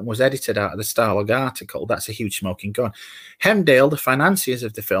Cameron comment was edited out of the Starlog article. That's a huge smoking gun. Hemdale, the financiers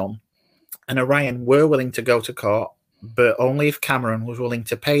of the film, and Orion were willing to go to court, but only if Cameron was willing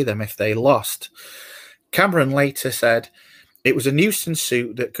to pay them if they lost. Cameron later said, it was a nuisance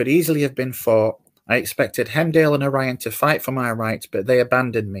suit that could easily have been fought. I expected Hemdale and Orion to fight for my rights, but they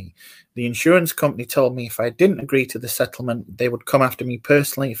abandoned me. The insurance company told me if I didn't agree to the settlement, they would come after me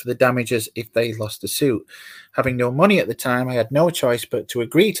personally for the damages if they lost the suit. Having no money at the time, I had no choice but to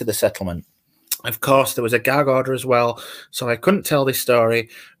agree to the settlement. Of course, there was a gag order as well, so I couldn't tell this story,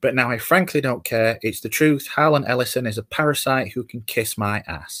 but now I frankly don't care. It's the truth. Harlan Ellison is a parasite who can kiss my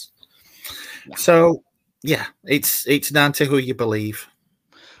ass. So, yeah, it's down to who you believe.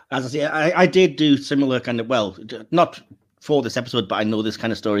 As I say, I did do similar kind of, well, not for this episode, but I know this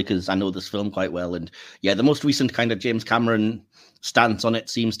kind of story because I know this film quite well. And yeah, the most recent kind of James Cameron stance on it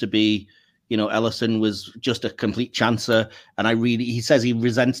seems to be, Ellison was just a complete chancer. And he says he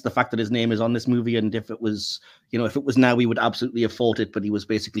resents the fact that his name is on this movie. And if it was now, he would absolutely have fought it. But he was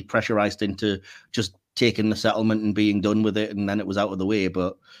basically pressurized into just taking the settlement and being done with it. And then it was out of the way.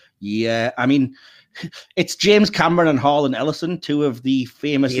 But yeah, I mean, it's James Cameron and Harlan Ellison, two of the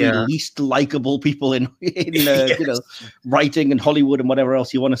famously least likable people in yes. Writing and Hollywood and whatever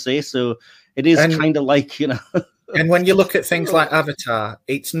else you want to say. So it is kind of like, And when you look at things like Avatar,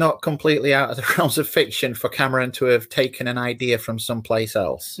 it's not completely out of the realms of fiction for Cameron to have taken an idea from someplace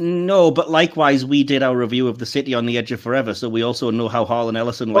else. No, but likewise, we did our review of The City on the Edge of Forever, so we also know how Harlan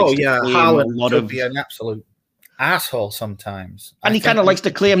Ellison likes to claim Harlan a lot could be an absolute asshole sometimes. And he kind of likes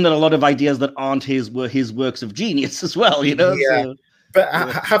to claim that a lot of ideas that aren't his were his works of genius as well, Yeah. So, but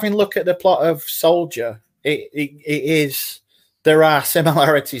having a look at the plot of Soldier, it is, there are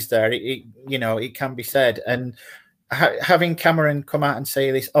similarities there. It can be said. And having Cameron come out and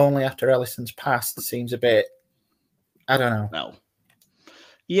say this only after Ellison's passed seems a bit, I don't know. No.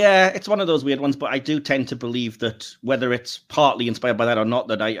 Yeah, it's one of those weird ones, but I do tend to believe that whether it's partly inspired by that or not,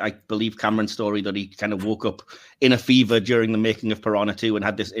 that I believe Cameron's story that he kind of woke up in a fever during the making of Piranha 2 and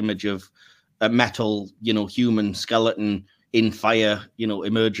had this image of a metal, human skeleton in fire,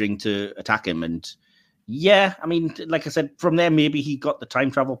 emerging to attack him. And yeah, I mean, like I said, from there, maybe he got the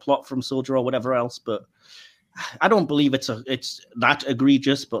time travel plot from Soldier or whatever else, but I don't believe it's that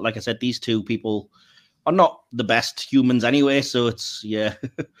egregious. But like I said, these two people are not the best humans anyway, so it's who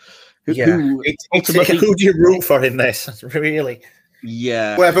do you root for in this? Really?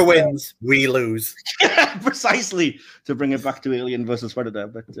 Yeah. Whoever wins, we lose. Precisely, to bring it back to Alien versus Predator.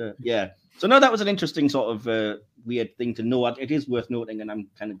 But yeah. So no, that was an interesting sort of weird thing to know. It is worth noting, and I'm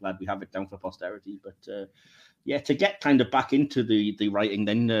kind of glad we have it down for posterity. But yeah, to get kind of back into the writing,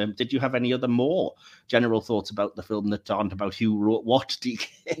 then did you have any other more general thoughts about the film that aren't about who wrote what, DK?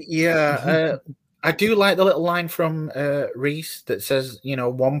 Yeah, I do like the little line from Reese that says,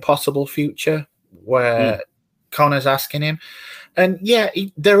 one possible future, where Connor's asking him. And yeah,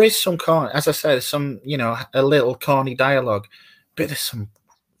 there is some as I said, some, a little corny dialogue, but there's some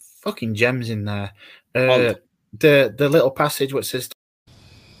fucking gems in there. The little passage which says,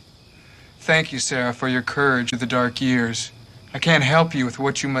 "Thank you, Sarah, for your courage through the dark years. I can't help you with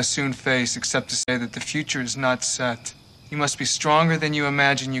what you must soon face, except to say that the future is not set. You must be stronger than you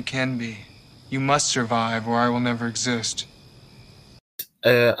imagine you can be. You must survive, or I will never exist."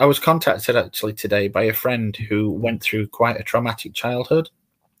 I was contacted actually today by a friend who went through quite a traumatic childhood.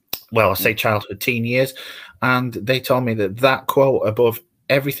 Well, I say childhood, teen years. And they told me that quote above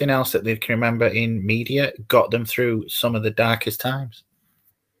everything else that they can remember in media got them through some of the darkest times.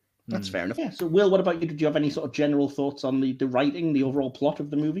 That's fair enough. Yeah. So, Will, what about you? Did you have any sort of general thoughts on the writing, the overall plot of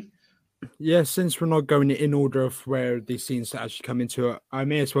the movie? Yeah, since we're not going in order of where these scenes actually come into it, I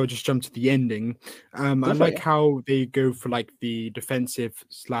may as well just jump to the ending. I like how they go for like the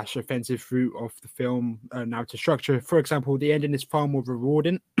defensive/offensive route of the film narrative structure. For example, the ending is far more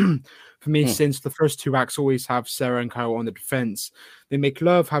rewarding for me since the first two acts always have Sarah and Kyle on the defense. They make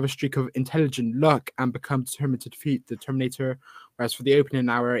love, have a streak of intelligent luck, and become determined to defeat the Terminator. Whereas for the opening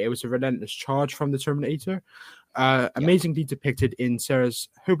hour, it was a relentless charge from the Terminator. Amazingly depicted in Sarah's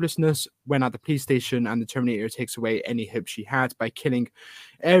hopelessness when at the police station, and the Terminator takes away any hope she had by killing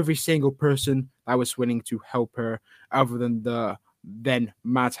every single person that was willing to help her, other than the then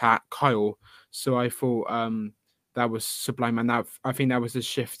Mad Hat Kyle. So I thought that was sublime, and I think that was a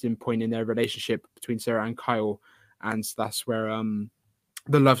shifting point in their relationship between Sarah and Kyle, and that's where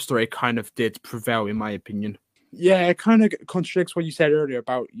the love story kind of did prevail, in my opinion. Yeah, it kind of contradicts what you said earlier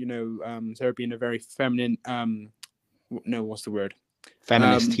about, Sarah being a very feminine, what's the word?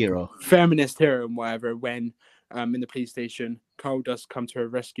 Feminist hero. Feminist hero and whatever, when in the police station, Carl does come to her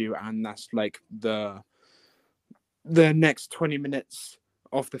rescue, and that's like the next 20 minutes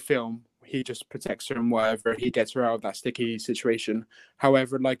of the film. He just protects her and whatever. He gets her out of that sticky situation.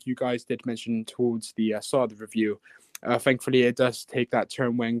 However, like you guys did mention towards the start of the review, thankfully, it does take that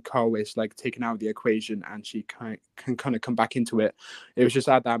turn when Carl is like taken out of the equation and she can kind of come back into it. It was just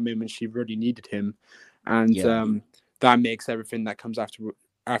at that moment she really needed him, and that makes everything that comes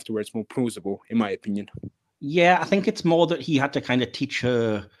afterwards more plausible, in my opinion. Yeah, I think it's more that he had to kind of teach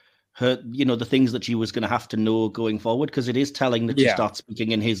her, the things that she was going to have to know going forward, because it is telling that she starts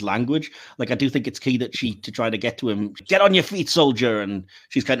speaking in his language. Like, I do think it's key that to try to get to him, get on your feet, soldier, and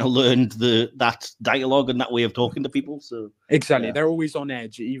she's kind of learned that dialogue and that way of talking to people. So exactly, they're always on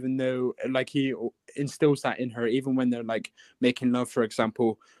edge, even though like he instills that in her, even when they're like making love, for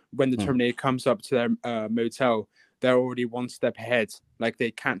example. When the Terminator comes up to their motel, they're already one step ahead. Like,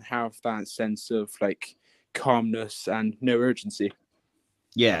 they can't have that sense of like calmness and no urgency.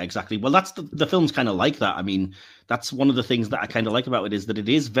 Yeah, exactly. Well, that's the film's kind of like that. I mean, that's one of the things that I kind of like about it is that it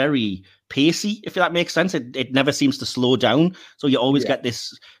is very pacey, if that makes sense. It never seems to slow down. So you always get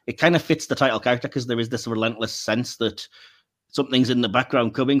this, it kind of fits the title character because there is this relentless sense that something's in the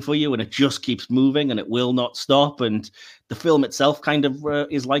background coming for you and it just keeps moving and it will not stop. And the film itself kind of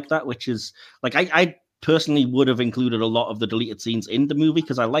is like that, which is like, I personally would have included a lot of the deleted scenes in the movie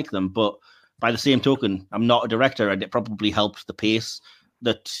because I like them. But by the same token, I'm not a director and it probably helped the pace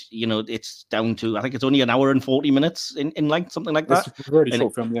that, you know, it's down to, I think it's only an hour and 40 minutes in length, something like that. It's a really And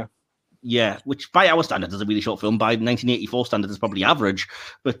short film, yeah. Yeah, which by our standards is a really short film. By 1984 standards is probably average.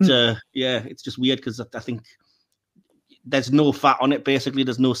 But yeah, it's just weird because I think there's no fat on it, basically.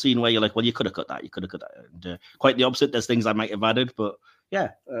 There's no scene where you're like, well, you could have cut that, you could have cut that. And quite the opposite. There's things I might have added, but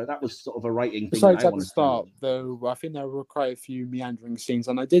yeah, that was sort of a writing thing. Besides, at the start, though, I think there were quite a few meandering scenes,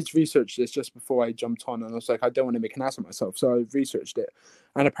 and I did research this just before I jumped on, and I was like, I don't want to make an ass of myself, so I researched it.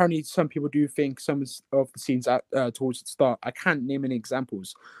 And apparently, some people do think some of the scenes towards the start, I can't name any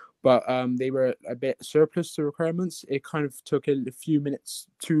examples, but they were a bit surplus to requirements. It kind of took a few minutes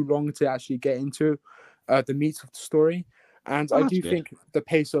too long to actually get into the meat of the story. And I do think the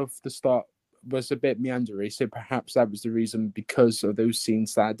pace of the start was a bit meandery, so perhaps that was the reason, because of those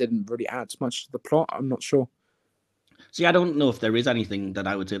scenes that didn't really add much to the plot. I'm not sure. See, I don't know if there is anything that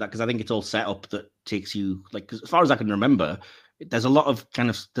I would say that, because I think it's all set up that takes you, like, as far as I can remember, there's a lot of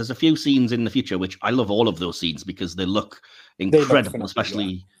there's a few scenes in the future, which I love all of those scenes because they look incredible,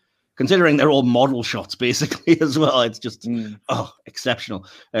 especially considering they're all model shots basically as well. It's just exceptional.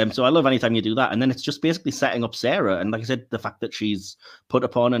 So I love anytime you do that. And then it's just basically setting up Sarah. And like I said, the fact that she's put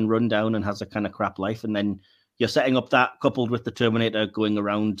upon and run down and has a kind of crap life. And then you're setting up that coupled with the Terminator going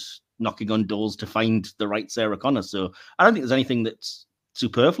around knocking on doors to find the right Sarah Connor. So I don't think there's anything that's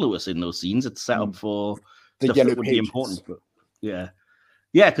superfluous in those scenes. It's set up for the stuff yellow that would pages. be important. But yeah.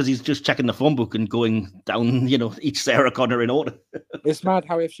 Yeah, because he's just checking the phone book and going down, you know, each Sarah Connor in order. It's mad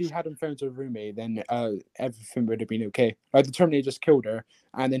how if she hadn't found her roommate, then everything would have been okay. Like the Terminator just killed her,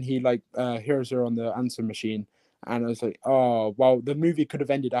 and then he hears her on the answer machine, and I was like, oh, well, the movie could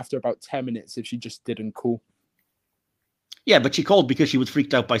have ended after about 10 minutes if she just didn't call. Yeah, but she called because she was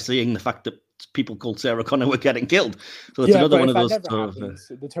freaked out by seeing the fact that people called Sarah Connor were getting killed. So it's another one of those.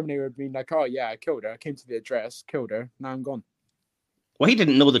 The Terminator would be like, oh yeah, I killed her. I came to the address, killed her. Now I'm gone. Well, he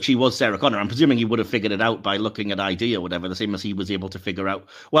didn't know that she was Sarah Connor. I'm presuming he would have figured it out by looking at ID or whatever, the same as he was able to figure out.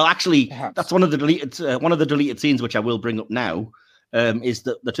 Well, actually, that's one of the deleted scenes, which I will bring up now, is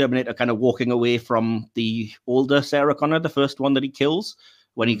that the Terminator kind of walking away from the older Sarah Connor, the first one that he kills,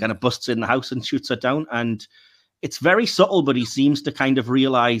 when he kind of busts in the house and shoots her down. And it's very subtle, but he seems to kind of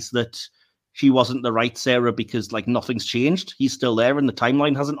realize that she wasn't the right Sarah because, like, nothing's changed. He's still there and the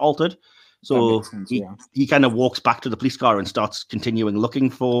timeline hasn't altered. So he kind of walks back to the police car and starts continuing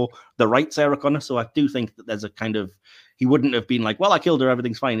looking for the right Sarah Connor. So I do think that there's a kind of, he wouldn't have been like, well, I killed her,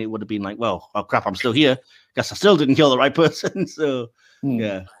 everything's fine. It would have been like, well, oh crap, I'm still here. Guess I still didn't kill the right person. So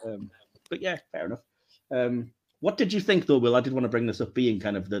yeah. But yeah, fair enough. What did you think though, Will? I did want to bring this up, being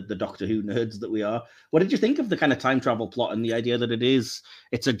kind of the Doctor Who nerds that we are. What did you think of the kind of time travel plot and the idea that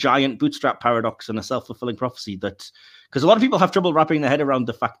it's a giant bootstrap paradox and a self-fulfilling prophecy that, because a lot of people have trouble wrapping their head around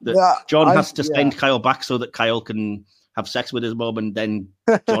the fact that John has to send Kyle back so that Kyle can have sex with his mom and then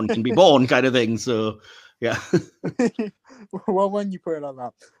John can be born, kind of thing. So, yeah. Well, when you put it like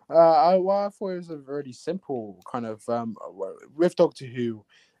that, I thought it was a very simple kind of, with Doctor Who,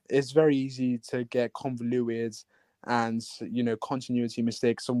 it's very easy to get convoluted and, you know, continuity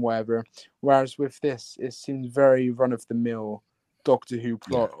mistakes and whatever. Whereas with this, it seems very run-of-the-mill Doctor Who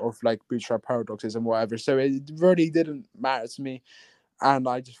plot of like bootstrap paradoxes and whatever. So it really didn't matter to me, and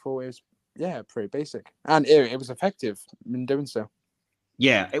I just thought it was pretty basic, and it was effective in doing so.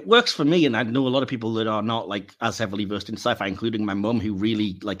 Yeah, it works for me, and I know a lot of people that are not like as heavily versed in sci-fi, including my mum, who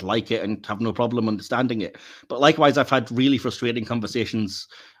really like it and have no problem understanding it. But likewise, I've had really frustrating conversations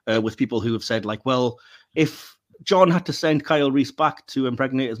with people who have said like, well, if John had to send Kyle Reese back to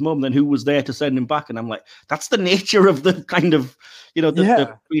impregnate his mum, then who was there to send him back? And I'm like, that's the nature of the kind of, you know,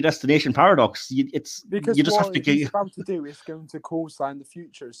 the predestination paradox. Because you just what have to he's about to do is going to cause that in the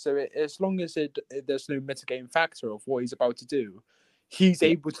future. So as long as there's no mitigating factor of what he's about to do, he's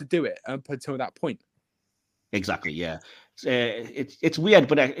able to do it up until that point. Exactly. Yeah. It's weird,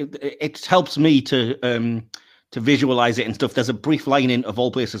 but it helps me to visualize it and stuff. There's a brief line in, of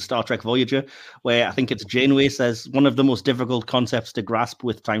all places, Star Trek Voyager, where I think it's Janeway says one of the most difficult concepts to grasp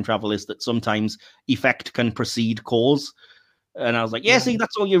with time travel is that sometimes effect can precede cause. And I was like, yeah, see,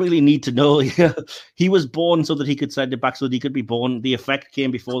 that's all you really need to know. He was born so that he could send it back so that he could be born. The effect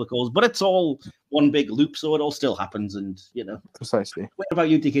came before the cause, but it's all one big loop, so it all still happens. And, Precisely. What about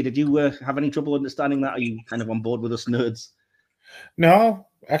you, DK? Did you have any trouble understanding that? Are you kind of on board with us nerds? No,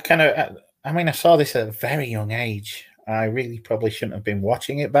 I saw this at a very young age. I really probably shouldn't have been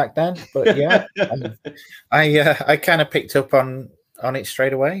watching it back then, but yeah, I kind of picked up on it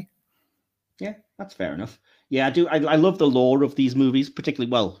straight away. Yeah, that's fair enough. Yeah, I do. I love the lore of these movies,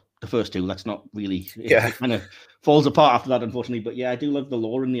 particularly, well, the first two. That's not really, it kind of falls apart after that, unfortunately. But yeah, I do love the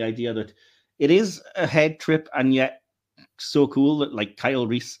lore and the idea that it is a head trip, and yet so cool that like Kyle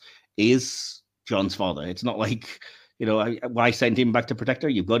Reese is John's father. It's not like, why send him back to protect her?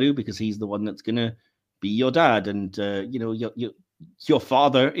 You've got to, because he's the one that's gonna be your dad, and your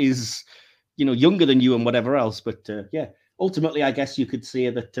father is younger than you and whatever else. But yeah, ultimately, I guess you could say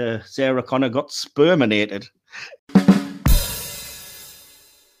that Sarah Connor got sperminated.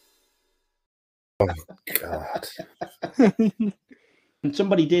 Oh God. And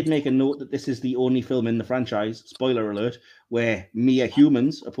somebody did make a note that this is the only film in the franchise, spoiler alert, where mere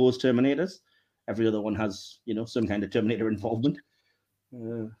humans oppose Terminators. Every other one has, some kind of Terminator involvement.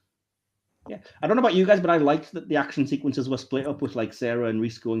 Yeah, I don't know about you guys, but I liked that the action sequences were split up with like Sarah and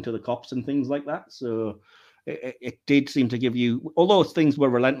Reese going to the cops and things like that. So it did seem to give you, although things were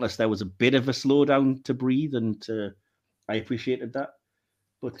relentless, there was a bit of a slowdown to breathe, and I appreciated that.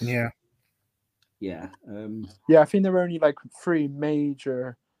 But yeah. I think there were only like 3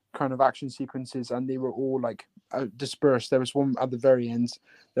 major kind of action sequences, and they were all like dispersed. There was one at the very end.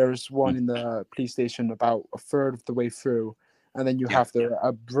 There was one in the police station about a third of the way through, and then you have the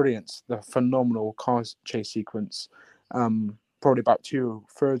phenomenal car chase sequence, probably about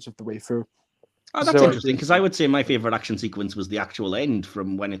 2/3 of the way through. Oh, that's interesting, because I would say my favorite action sequence was the actual end,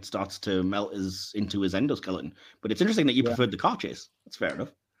 from when it starts to melt into his endoskeleton. But it's interesting that you preferred the car chase. That's fair enough.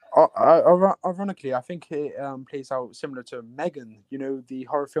 Ironically, I think it plays out similar to Megan, the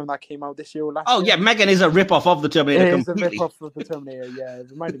horror film that came out this year or last year. Oh, yeah, Megan is a rip-off of the Terminator. It is a rip-off of the Terminator, yeah.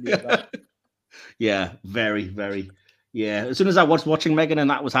 It reminded me of that. Yeah, very, very. Yeah, as soon as I was watching Megan and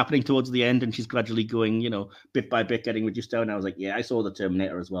that was happening towards the end, and she's gradually going, bit by bit getting reduced down, I was like, yeah, I saw the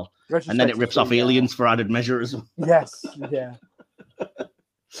Terminator as well. And then it rips off Aliens for added measure as well. Yes, yeah.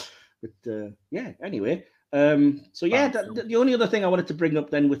 But yeah, anyway. So yeah, the only other thing I wanted to bring up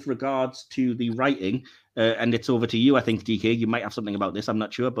then with regards to the writing, and it's over to you, I think, DK, you might have something about this, I'm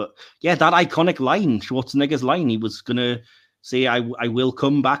not sure, but yeah, that iconic line, Schwarzenegger's line, he was gonna say I will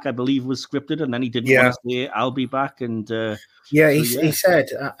come back, I believe was scripted, and then he didn't want to say I'll be back. And he said,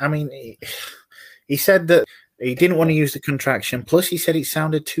 he said that he didn't want to use the contraction, plus he said it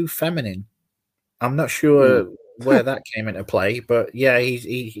sounded too feminine. I'm not sure where that came into play, but yeah,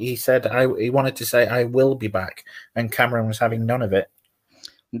 he said he wanted to say I will be back, and Cameron was having none of it.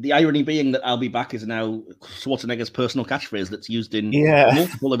 The irony being that I'll be back is now Schwarzenegger's personal catchphrase that's used in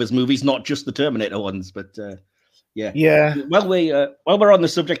multiple of his movies, not just the Terminator ones. But yeah. While we're on the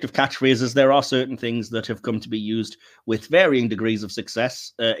subject of catchphrases, there are certain things that have come to be used with varying degrees of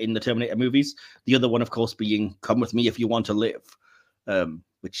success in the Terminator movies. The other one, of course, being "Come with me if you want to live."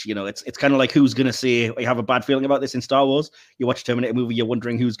 Which, it's kind of like, who's going to say, I have a bad feeling about this in Star Wars. You watch a Terminator movie, you're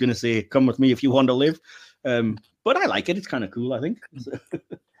wondering who's going to say, come with me if you want to live. But I like it. It's kind of cool, I think.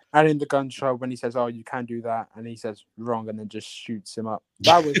 And in the gunshot, when he says, oh, you can't do that, and he says, wrong, and then just shoots him up.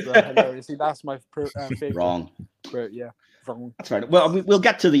 That was hilarious. See, that's my favorite. Wrong. But yeah, wrong. That's right. Well, we'll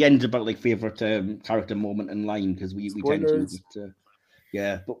get to the end about like favorite character moment and line, because we tend to.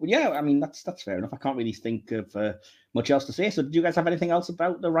 But I mean, that's fair enough. I can't really think of much else to say. So, do you guys have anything else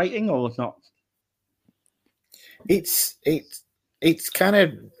about the writing or not? It's kind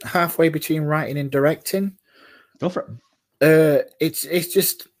of halfway between writing and directing. Go for it.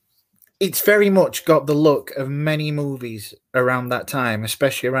 It's very much got the look of many movies around that time,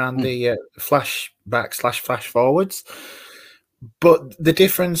 especially around the flashback / flash forwards. But the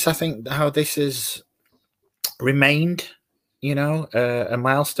difference, I think, how this has remained, a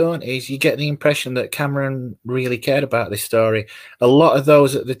milestone, is you get the impression that Cameron really cared about this story. A lot of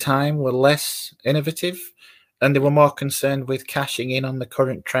those at the time were less innovative, and they were more concerned with cashing in on the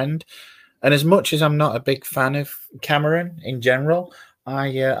current trend. And as much as I'm not a big fan of Cameron in general,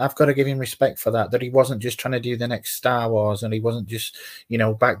 I've got to give him respect for that he wasn't just trying to do the next Star Wars, and he wasn't just,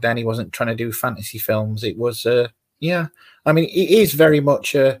 back then he wasn't trying to do fantasy films. It was, I mean, it is very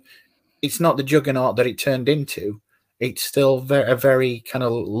much, it's not the juggernaut that it turned into. It's still a very kind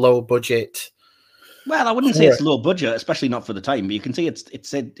of low budget. Well, I wouldn't say it's low budget, especially not for the time. But you can see it's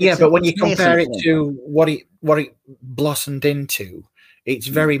but when you compare it to what it blossomed into, it's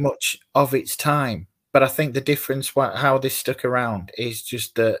very much of its time. But I think the difference, how this stuck around, is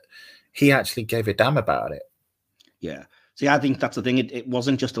just that he actually gave a damn about it. Yeah. See, I think that's the thing. It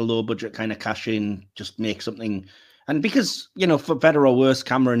wasn't just a low budget kind of cash in, just make something. And because, for better or worse,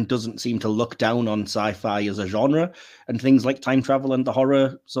 Cameron doesn't seem to look down on sci-fi as a genre, and things like time travel and the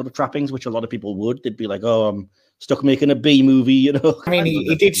horror sort of trappings, which a lot of people would. They'd be like, oh, I'm stuck making a B movie, I mean,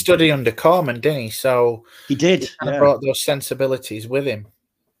 he did study under Corman, didn't he? So he did. He kind of brought those sensibilities with him.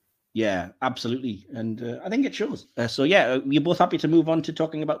 Yeah, absolutely. And I think it shows. So, yeah, you're both happy to move on to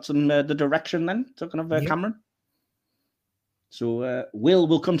talking about some the direction then, talking of Cameron? So, Will,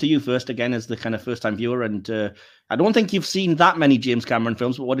 we'll come to you first again as the kind of first-time viewer. And I don't think you've seen that many James Cameron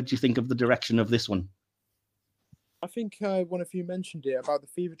films, but what did you think of the direction of this one? I think one of you mentioned it about the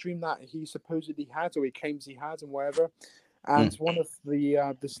fever dream that he supposedly had, or he claims he had, and whatever. And one of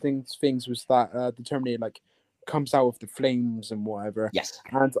the distinct things was that the Terminator comes out of the flames and whatever. Yes.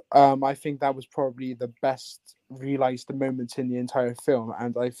 And I think that was probably the best realized moment in the entire film.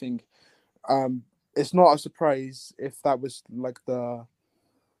 And I think it's not a surprise if that was the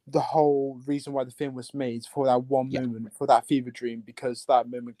whole reason why the film was made, for that one moment, for that fever dream, because that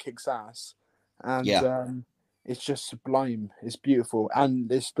moment kicks ass. And it's just sublime. It's beautiful.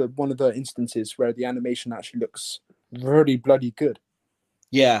 And it's one of the instances where the animation actually looks really bloody good.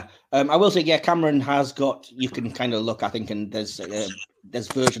 Yeah, I will say, Cameron has got, you can kind of look, I think, and there's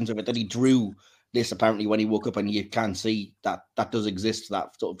versions of it that he drew this apparently when he woke up, and you can see that does exist,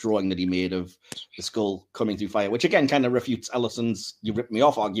 that sort of drawing that he made of the skull coming through fire, which again kind of refutes Ellison's "you ripped me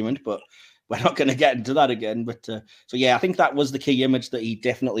off" argument, but we're not going to get into that again. But so yeah, I think that was the key image that he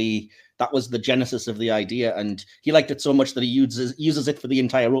definitely, that was the genesis of the idea, and he liked it so much that he uses it for the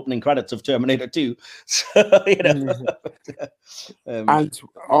entire opening credits of Terminator 2. So, and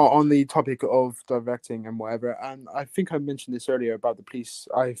on the topic of directing and whatever, and I think I mentioned this earlier about the police.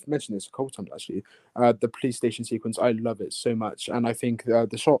 I've mentioned this a couple times actually. The police station sequence, I love it so much, and I think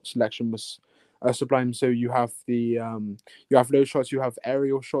the shot selection was sublime. So you have you have low shots, you have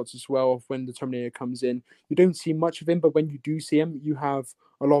aerial shots as well of when the Terminator comes in. You don't see much of him, but when you do see him, you have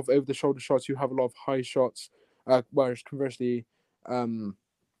a lot of over the shoulder shots, you have a lot of high shots. Whereas conversely,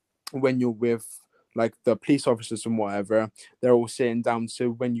 when you're with the police officers and whatever, they're all sitting down. So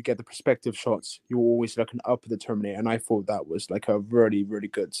when you get the perspective shots, you're always looking up at the Terminator. And I thought that was a really, really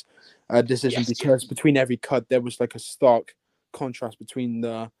good decision, because between every cut, there was a stark contrast between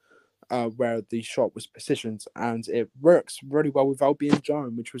the where the shot was positioned, and it works really well without being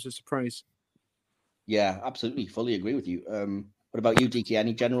jarring, which was a surprise. Yeah, absolutely, fully agree with you. What about you, DK?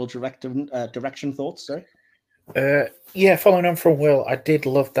 Any general direction thoughts, sir? Yeah, following on from Will, I did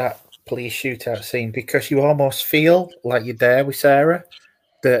love that police shootout scene, because you almost feel like you're there with Sarah,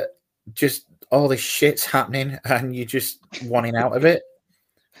 that just all this shit's happening and you're just wanting out of it.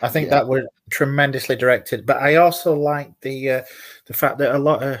 I think that was tremendously directed, but I also like the fact that a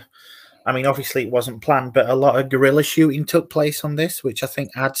lot of, I mean, obviously it wasn't planned, but a lot of guerrilla shooting took place on this, which I think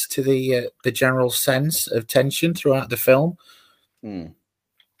adds to the general sense of tension throughout the film. In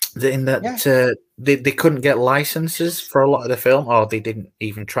that they couldn't get licenses for a lot of the film, or they didn't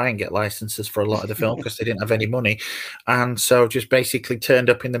even try and get licenses for a lot of the film because they didn't have any money, and so just basically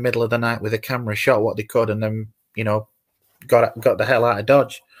turned up in the middle of the night with a camera, shot what they could, and then got the hell out of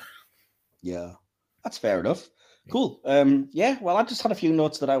Dodge. Yeah, that's fair enough. Cool. Well, I just had a few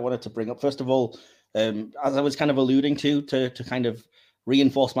notes that I wanted to bring up. First of all, as I was kind of alluding to kind of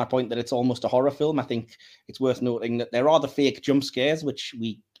reinforce my point that it's almost a horror film, I think it's worth noting that there are the fake jump scares, which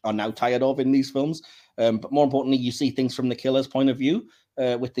we are now tired of in these films. But more importantly, you see things from the killer's point of view,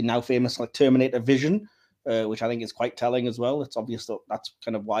 with the now famous Terminator vision, which I think is quite telling as well. It's obvious that that's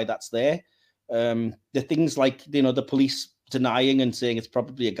kind of why that's there. The things like, the police denying and saying it's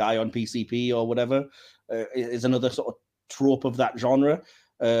probably a guy on PCP or whatever, is another sort of trope of that genre.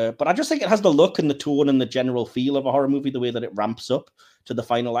 But I just think it has the look and the tone and the general feel of a horror movie, the way that it ramps up to the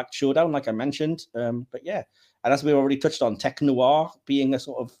final act showdown, like I mentioned. But yeah, and as we already touched on, tech noir being a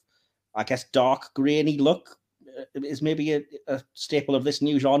sort of, I guess, dark, grainy look is maybe a staple of this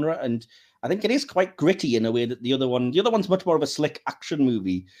new genre. And I think it is quite gritty in a way that the other one's much more of a slick action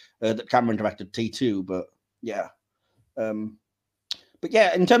movie that Cameron directed, T2. But yeah. But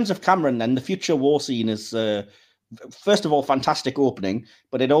yeah, in terms of Cameron, then the future war scene is, first of all, fantastic opening,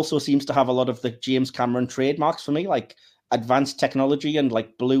 but it also seems to have a lot of the James Cameron trademarks for me, like advanced technology and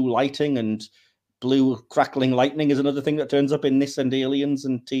like blue lighting, and blue crackling lightning is another thing that turns up in this and Aliens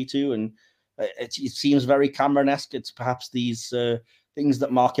and T2, and it seems very Cameron-esque. It's perhaps these things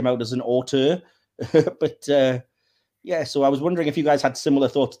that mark him out as an auteur, but yeah. So I was wondering if you guys had similar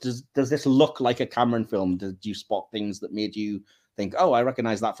thoughts. Does this look like a Cameron film? Did you spot things that made you think, oh, I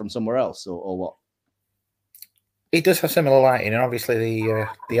recognize that from somewhere else, or what? It does have similar lighting, and obviously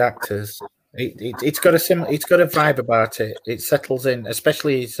the actors. It's got it's got a vibe about it. It settles in,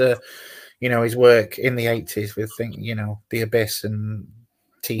 especially his his work in the 80s with The Abyss and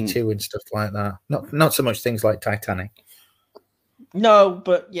T2 and stuff like that. Not so much things like Titanic. No,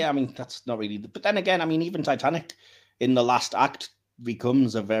 but yeah, I mean that's not really. But then again, I mean even Titanic in the last act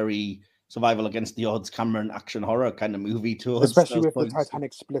becomes a very survival against the odds Cameron action horror kind of movie towards Especially those with points. the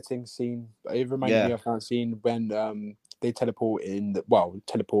Titanic splitting scene. It reminded me of that scene when they teleport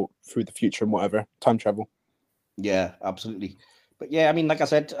teleport through the future and whatever, time travel. Yeah, absolutely. But yeah, I mean, like I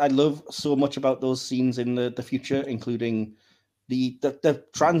said, I love so much about those scenes in the future, including the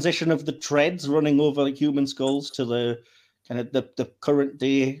transition of the treads running over human skulls to the kind of the current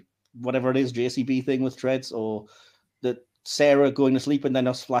day, whatever it is, JCB thing with treads, or the Sarah going to sleep and then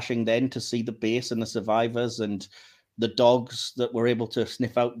us flashing then to see the base and the survivors and the dogs that were able to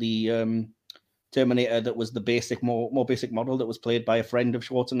sniff out the Terminator that was the basic, more basic model that was played by a friend of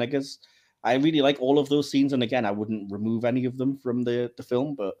Schwarzenegger's. I really like all of those scenes, and again, I wouldn't remove any of them from the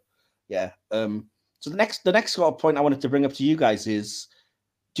film. But yeah, so the next sort of point I wanted to bring up to you guys is: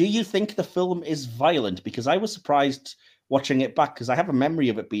 do you think the film is violent? Because I was surprised watching it back because I have a memory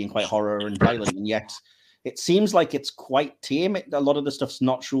of it being quite horror and violent, and yet it seems like it's quite tame. A lot of the stuff's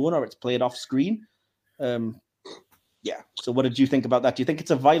not shown or it's played off screen. Yeah. So what did you think about that? Do you think it's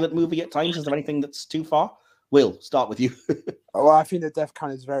a violent movie at times? Is there anything that's too far? Will, start with you. Well, I think the death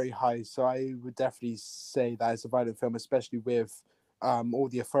count is very high, so I would definitely say that it's a violent film, especially with all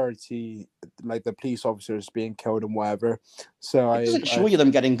the authority, like the police officers being killed and whatever. So It doesn't show you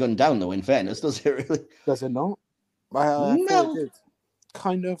them getting gunned down, though. In fairness, does it really? Does it not? I thought it did.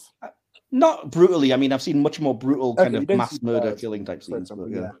 Kind of. Not brutally. I mean, I've seen much more brutal kind of you don't mass see murder birds, killing type for scenes. But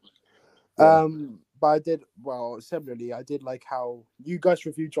example, yeah. But I did, similarly, I did like how you guys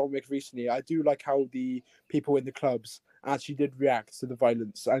reviewed John Wick recently. I do like how the people in the clubs actually did react to the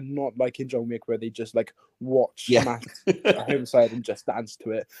violence, and not like in John Wick where they just like watch mass homicide and just dance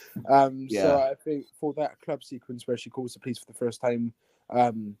to it. So I think for that club sequence where she calls the police for the first time,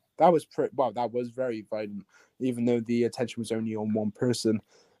 that was that was very violent, even though the attention was only on one person.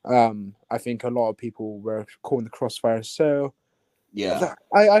 I think a lot of people were caught in the crossfire. So yeah,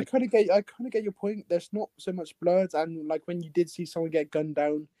 I kind of get your point. There's not so much blood, and like when you did see someone get gunned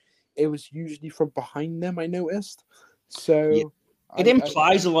down, it was usually from behind them. I noticed. So it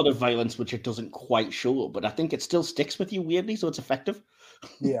implies a lot of violence, which it doesn't quite show, but I think it still sticks with you weirdly, so it's effective.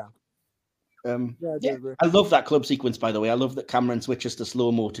 Yeah. I love that club sequence, by the way. I love that Cameron switches to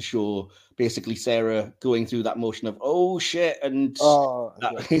slow-mo to show basically Sarah going through that motion of oh shit, and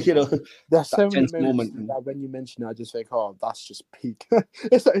there's so many moments that when you mention it, I just think, oh, that's just peak.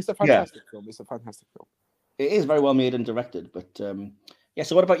 It's a fantastic film. It's a fantastic film. It is very well made and directed, but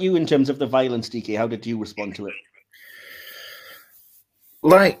so what about you in terms of the violence, DK? How did you respond to it?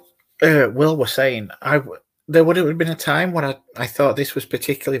 Like Will was saying, there would have been a time when I thought this was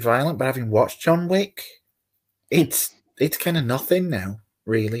particularly violent, but having watched John Wick, it's kind of nothing now,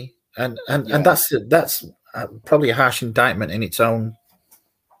 really, and that's probably a harsh indictment in its own.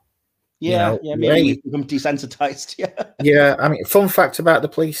 Maybe we become desensitized. Yeah. I mean, fun fact about the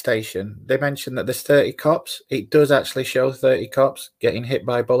police station: they mentioned that there's 30 cops. It does actually show 30 cops getting hit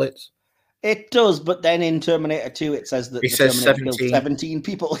by bullets. It does, but then in Terminator 2, it says that the Terminator killed 17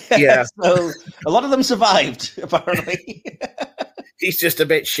 people. Yeah. So a lot of them survived, apparently. He's just a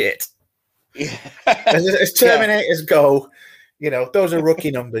bit shit. Yeah. As Terminators go, those are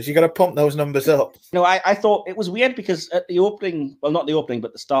rookie numbers. You got to pump those numbers up. I thought it was weird because at the opening, well, not the opening,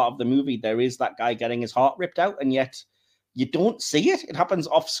 but the start of the movie, there is that guy getting his heart ripped out, and yet you don't see it. It happens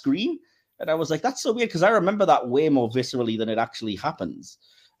off screen. And I was like, that's so weird, because I remember that way more viscerally than it actually happens.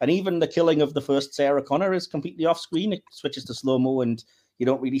 And even the killing of the first Sarah Connor is completely off screen. It switches to slow-mo and you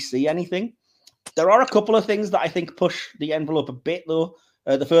don't really see anything. There are a couple of things that I think push the envelope a bit, though.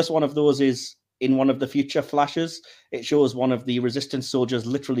 The first one of those is in one of the future flashes. It shows one of the resistance soldiers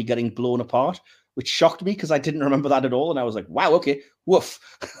literally getting blown apart, which shocked me because I didn't remember that at all. And I was like, wow, okay, woof.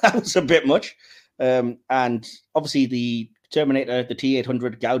 That was a bit much. And obviously the Terminator, the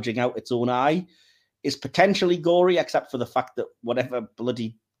T-800 gouging out its own eye is potentially gory, except for the fact that whatever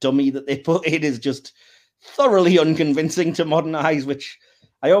bloody dummy that they put in is just thoroughly unconvincing to modern eyes, which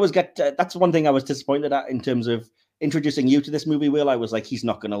I always get. That's one thing I was disappointed at in terms of introducing you to this movie, Will. I was like, he's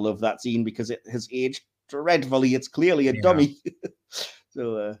not going to love that scene because it has aged dreadfully. It's clearly a dummy.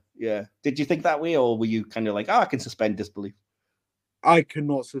 So, Did you think that way, or were you kind of like, I can suspend disbelief? I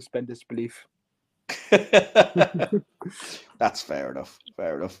cannot suspend disbelief. That's fair enough.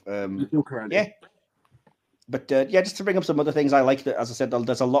 You're correct. Yeah. But yeah, just to bring up some other things, I like that. As I said,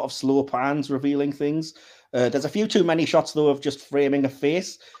 there's a lot of slow pans revealing things. There's a few too many shots though of just framing a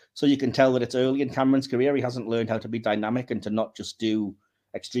face, so you can tell that it's early in Cameron's career. He hasn't learned how to be dynamic and to not just do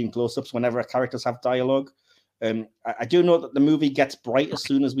extreme close-ups whenever characters have dialogue. I do know that the movie gets bright as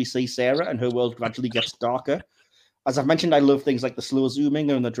soon as we see Sarah, and her world gradually gets darker. As I've mentioned, I love things like the slow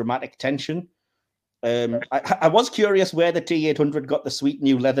zooming and the dramatic tension. I was curious where the T-800 got the sweet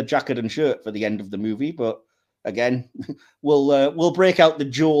new leather jacket and shirt for the end of the movie, but again, we'll break out the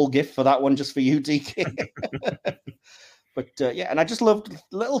Joel gif for that one just for you, DK. But yeah, and I just loved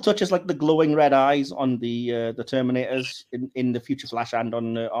little touches like the glowing red eyes on the Terminators in the future Flash and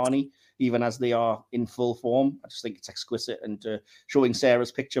on Arnie, even as they are in full form. I just think it's exquisite, and showing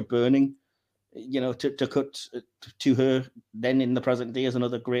Sarah's picture burning, to cut to her then in the present day is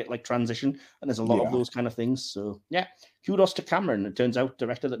another great like transition, and there's a lot of those kind of things. So yeah, kudos to Cameron. It turns out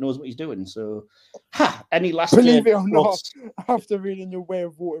director that knows what he's doing. So any last believe it or thoughts? not, after reading your Way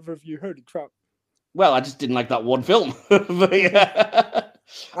of Water review, holy crap. Well, I just didn't like that one film. But yeah,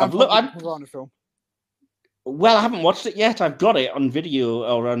 I'm on a film. Well, I haven't watched it yet. I've got it on video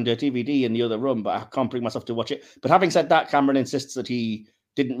or on the DVD in the other room, but I can't bring myself to watch it. But having said that, Cameron insists that he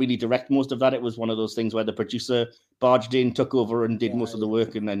didn't really direct most of that. It was one of those things where the producer barged in, took over, and did most of the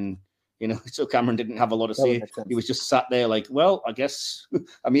work, and then so Cameron didn't have a lot to say. He was just sat there like, well, I guess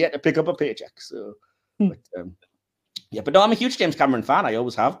I'm yet to pick up a paycheck. So, but no, I'm a huge James Cameron fan. I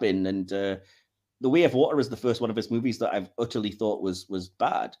always have been, and The Way of Water is the first one of his movies that I've utterly thought was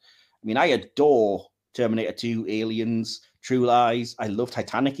bad. I mean, I adore Terminator 2, Aliens, True Lies. I love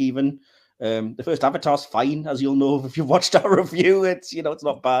Titanic even. The first Avatar's fine, as you'll know if you've watched our review. It's it's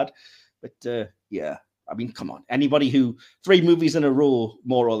not bad. But yeah, I mean, come on. Anybody who 3 movies in a row,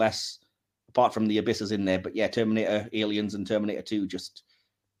 more or less, apart from The Abyss is in there. But yeah, Terminator, Aliens, and Terminator 2, just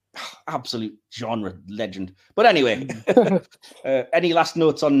absolute genre legend. But anyway, any last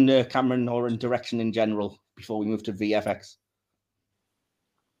notes on Cameron or in direction in general before we move to VFX?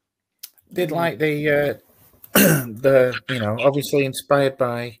 Did like the obviously inspired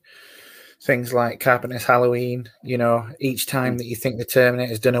by things like Carpenter's Halloween. Each time that you think the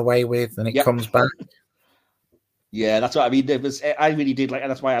Terminator's done away with, and it comes back. Yeah, that's what I mean. I really did like,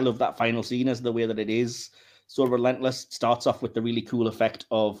 and that's why I love that final scene, as the way that it is so relentless. It starts off with the really cool effect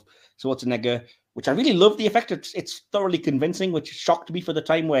of Schwarzenegger, which I really love the effect. It's thoroughly convincing, which shocked me for the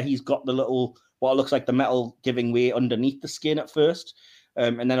time, where he's got the little, what looks like the metal giving way underneath the skin at first.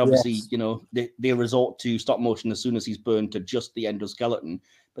 And then obviously, they resort to stop motion as soon as he's burned to just the endoskeleton.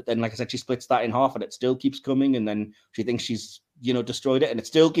 But then, like I said, she splits that in half and it still keeps coming. And then she thinks she's, destroyed it, and it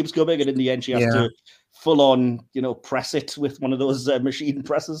still keeps coming. And in the end, she has to full on, press it with one of those machine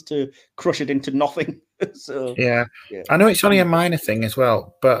presses to crush it into nothing. So yeah, I know it's only a minor thing as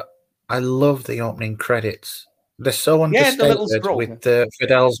well, but I love the opening credits. They're so understated with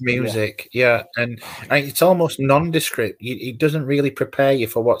Fidel's music. And it's almost nondescript. It doesn't really prepare you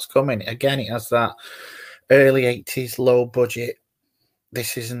for what's coming. Again, it has that early 80s low budget.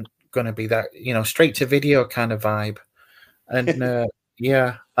 This isn't going to be that, straight to video kind of vibe. And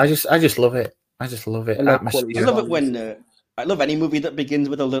I just love it. I just love it. I love it when I love any movie that begins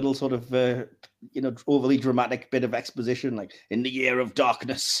with a little sort of overly dramatic bit of exposition, like in the year of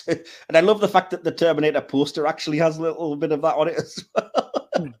darkness. And I love the fact that the Terminator poster actually has a little bit of that on it as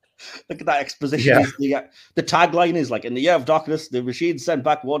well. Look at that exposition. The tagline is like, in the year of darkness, the machine sent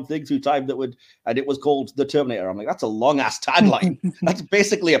back one thing through time and it was called the Terminator. I'm like, that's a long ass tagline. That's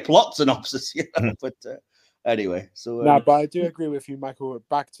basically a plot synopsis, But anyway, so but I do agree with you, Michael.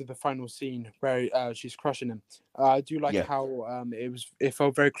 Back to the final scene where she's crushing him. I do like how it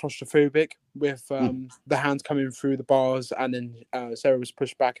felt very claustrophobic with the hands coming through the bars, and then Sarah was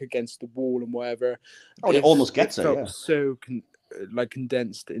pushed back against the wall and whatever. It almost gets her. Felt so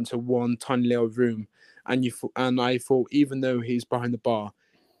condensed into one tiny little room, and I thought, even though he's behind the bar,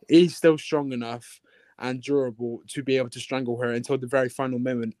 he's still strong enough and durable to be able to strangle her until the very final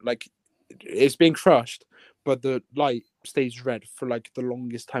moment. Like, it's being crushed, but the light stays red for like the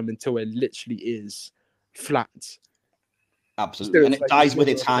longest time until it literally is flat. Absolutely, and it dies with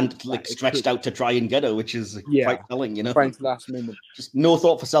its hand like stretched out to try and get her, which is quite telling, Trying to last minute. Just no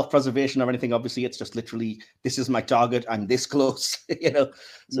thought for self-preservation or anything. Obviously, it's just literally, this is my target. I'm this close,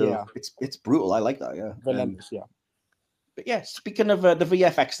 So it's brutal. I like that. Yeah, relentless. But yeah, speaking of the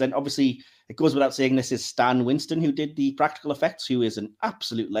VFX, then obviously it goes without saying this is Stan Winston who did the practical effects, who is an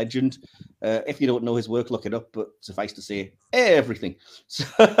absolute legend. If you don't know his work, look it up, but suffice to say, everything. So,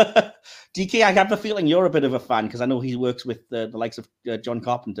 DK, I have the feeling you're a bit of a fan, because I know he works with the likes of John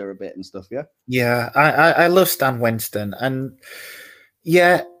Carpenter a bit and stuff, yeah? Yeah, I love Stan Winston. And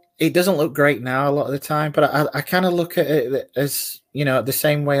yeah, it doesn't look great now a lot of the time, but I kind of look at it as, you know, the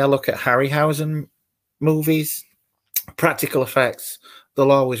same way I look at Harryhausen movies. Practical effects,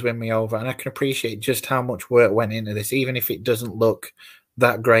 they'll always win me over, and I can appreciate just how much work went into this, even if it doesn't look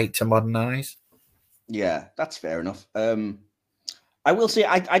that great to modern eyes. Yeah, that's fair enough. I will say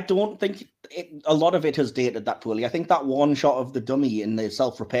I don't think a lot of it has dated that poorly. I think that one shot of the dummy in the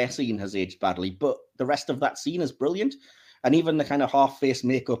self-repair scene has aged badly, but the rest of that scene is brilliant. And even the kind of half-face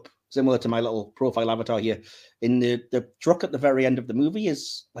makeup, similar to my little profile avatar here, in the truck at the very end of the movie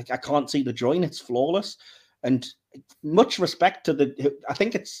is like, I can't see the join. It's flawless. And much respect to I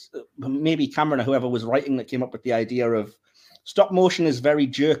think it's maybe Cameron or whoever was writing that came up with the idea of stop motion is very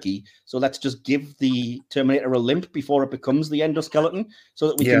jerky, so let's just give the Terminator a limp before it becomes the endoskeleton, so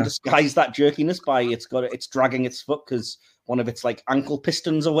that we can disguise that jerkiness by it's dragging its foot because one of its like ankle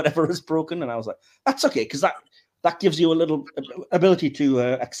pistons or whatever is broken. And I was like, that's okay, because that gives you a little ability to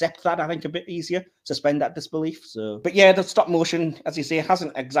accept that, I think, a bit easier, suspend that disbelief. So, but yeah, the stop motion, as you say,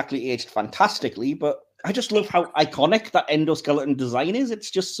 hasn't exactly aged fantastically, but I just love how iconic that endoskeleton design is. It's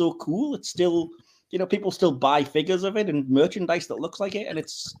just so cool. It's still, you know, people still buy figures of it and merchandise that looks like it, and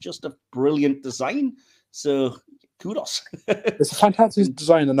it's just a brilliant design. So kudos. It's a fantastic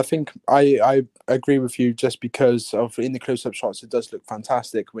design, and I think I agree with you just because of in the close-up shots, it does look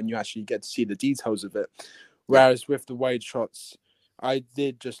fantastic when you actually get to see the details of it. Whereas with the wide shots, I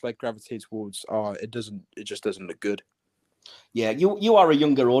did just like gravitate towards it just doesn't look good. Yeah, you are a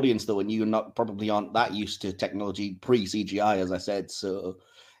younger audience though, and you probably aren't that used to technology pre-CGI, as I said. So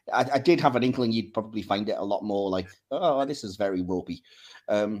I did have an inkling you'd probably find it a lot more like, oh, this is very ropey.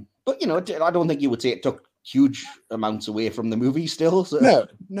 But you know, I don't think you would say it took huge amounts away from the movie still. So.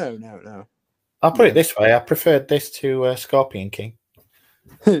 No. I'll put it this way: I preferred this to Scorpion King.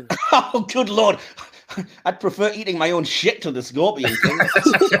 Oh, good Lord. I'd prefer eating my own shit to the Scorpion King.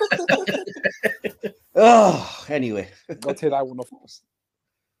 Oh, anyway. I'll take that one off.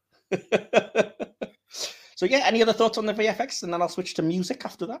 So, yeah, any other thoughts on the VFX? And then I'll switch to music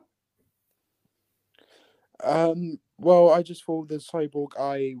after that. Well, I just thought the cyborg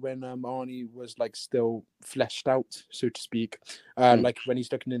eye when Arnie was like still fleshed out, so to speak, like when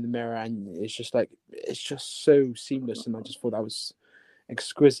he's looking in the mirror, and it's just so seamless, and I just thought that was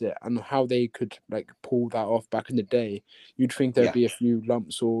exquisite, and how they could like pull that off back in the day. You'd think there'd be a few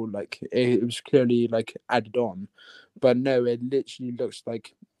lumps or like it was clearly like added on, but no, it literally looks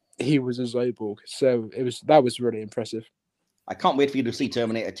like he was a cyborg. So that was really impressive. I can't wait for you to see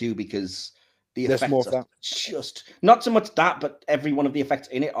Terminator 2 because the There's more effects of are that. just not so much that, but every one of the effects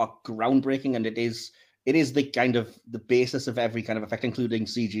in it are groundbreaking, and it is the kind of the basis of every kind of effect, including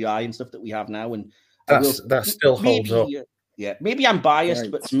CGI and stuff that we have now. And that still holds up. Yeah, maybe I'm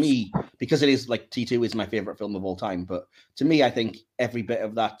biased, but to me, because it is like T2 is my favorite film of all time, but to me, I think every bit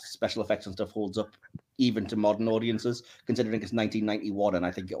of that special effects and stuff holds up even to modern audiences, considering it's 1991, and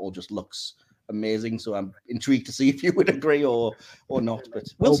I think it all just looks amazing. So I'm intrigued to see if you would agree or not, but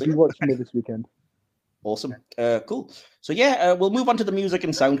we'll see. I'll be watching it this weekend. Awesome. Cool. So yeah, we'll move on to the music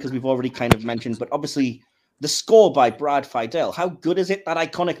and sound because we've already kind of mentioned, but obviously the score by Brad Fiedel. How good is it? That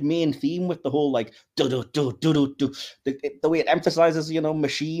iconic main theme with the whole like do do do do do do. The way it emphasizes, you know,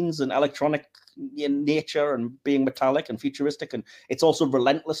 machines and electronic in nature and being metallic and futuristic, and it's also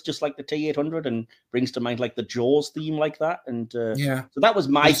relentless, just like the T-800, and brings to mind like the Jaws theme like that. And so that was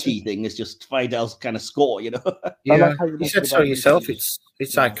my key thing, is just Fiedel's kind of score, you know. Yeah, you said so yourself. It's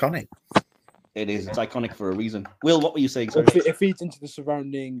iconic. It is. It's iconic for a reason. Will, what were you saying? Sorry. It feeds into the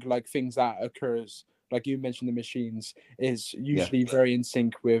surrounding like things that occurs. Like you mentioned, the machines is usually very in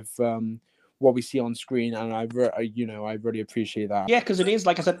sync with what we see on screen, and I really appreciate that. Yeah, because it is,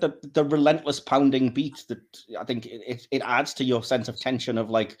 like I said, the relentless pounding beat that I think it adds to your sense of tension of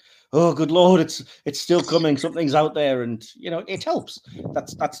like, oh, good Lord, it's still coming, something's out there, and you know it helps.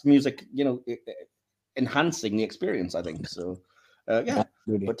 That's music, you know, enhancing the experience, I think. So.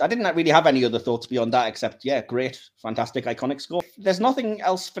 Absolutely. But I didn't really have any other thoughts beyond that, except, great, fantastic, iconic score. There's nothing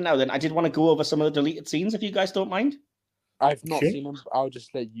else for now, then. I did want to go over some of the deleted scenes, if you guys don't mind. I've not seen them. I'll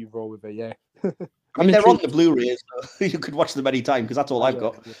just let you roll with it, yeah. I mean, they're on the Blu-ray, so you could watch them anytime, because that's all I've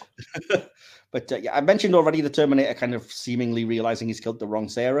got. Yeah. But I mentioned already the Terminator kind of seemingly realizing he's killed the wrong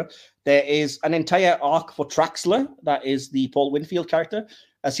Sarah. There is an entire arc for Traxler, that is the Paul Winfield character,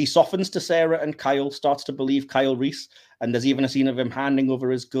 as he softens to Sarah and Kyle starts to believe Kyle Reese. And there's even a scene of him handing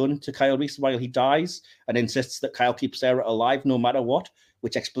over his gun to Kyle Reese while he dies and insists that Kyle keeps Sarah alive no matter what,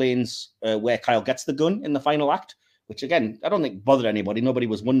 which explains where Kyle gets the gun in the final act, which, again, I don't think bothered anybody. Nobody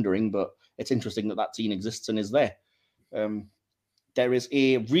was wondering, but it's interesting that scene exists and is there. there is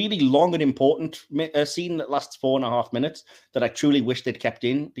a really long and important scene that lasts 4.5 minutes that I truly wish they'd kept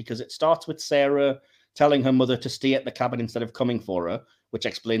in, because it starts with Sarah telling her mother to stay at the cabin instead of coming for her, which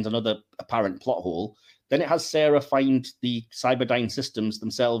explains another apparent plot hole. Then it has Sarah find the Cyberdyne systems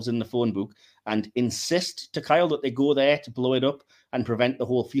themselves in the phone book and insist to Kyle that they go there to blow it up and prevent the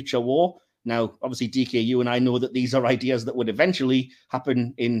whole future war. Now, obviously, DK, you and I know that these are ideas that would eventually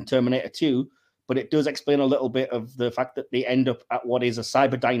happen in Terminator 2, but it does explain a little bit of the fact that they end up at what is a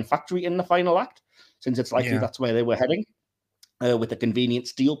Cyberdyne factory in the final act, since it's likely that's where they were heading, with a convenient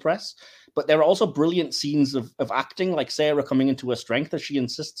steel press. But there are also brilliant scenes of acting, like Sarah coming into her strength as she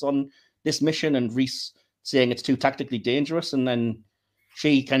insists on this mission, and Reese saying it's too tactically dangerous, and then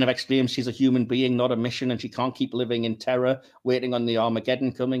she kind of exclaims she's a human being, not a mission, and she can't keep living in terror, waiting on the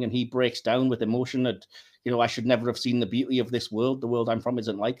Armageddon coming, and he breaks down with emotion that, I should never have seen the beauty of this world. The world I'm from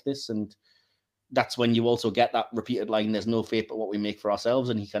isn't like this. And that's when you also get that repeated line, there's no fate but what we make for ourselves,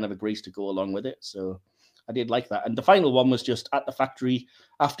 and he kind of agrees to go along with it. So I did like that. And the final one was just at the factory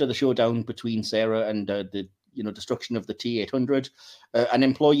after the showdown between Sarah and the destruction of the T-800. An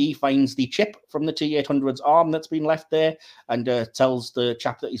employee finds the chip from the T-800's arm that's been left there, and tells the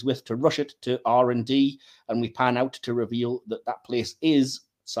chap that he's with to rush it to R&D, and we pan out to reveal that that place is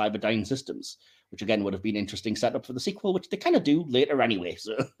Cyberdyne Systems, which again would have been interesting setup for the sequel, which they kind of do later anyway.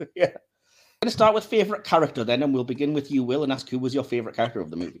 So yeah. I'm going to start with favourite character then, and we'll begin with you, Will, and ask who was your favourite character of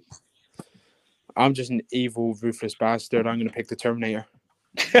the movie. I'm just an evil, ruthless bastard. I'm going to pick the Terminator.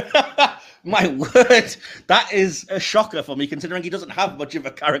 My word, that is a shocker for me, considering he doesn't have much of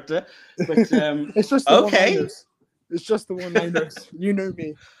a character. But it's just the one-liners. It's just the one-liners. You know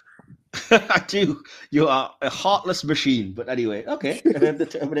me. I do. You are a heartless machine. But anyway, okay. The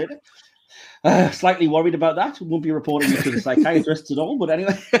Terminator. Slightly worried about that. We won't be reporting you to the psychiatrists at all. But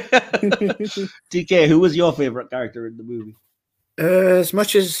anyway, DK, who was your favourite character in the movie? As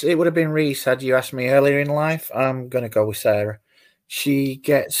much as it would have been Reese had you asked me earlier in life, I'm going to go with Sarah. She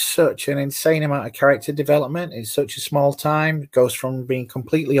gets such an insane amount of character development in such a small time. Goes from being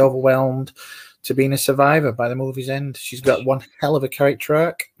completely overwhelmed to being a survivor by the movie's end. She's got one hell of a character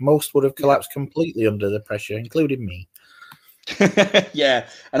arc. Most would have collapsed completely under the pressure, including me. Yeah,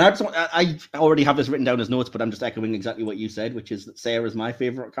 and I already have this written down as notes, but I'm just echoing exactly what you said, which is that Sarah's my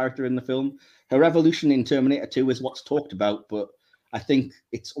favorite character in the film. Her evolution in Terminator 2 is what's talked about, but I think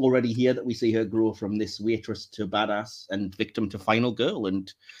it's already here that we see her grow from this waitress to badass and victim to final girl.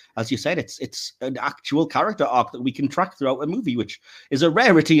 And as you said, it's an actual character arc that we can track throughout the movie, which is a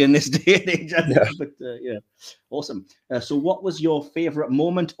rarity in this day and age. Yeah. But yeah, awesome. So what was your favorite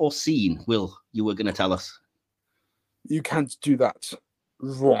moment or scene, Will, you were going to tell us? You can't do that.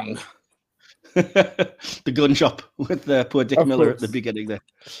 Wrong. The gun shop with poor Dick Miller at the beginning there.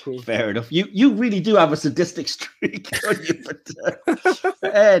 Fair enough. You really do have a sadistic streak on you,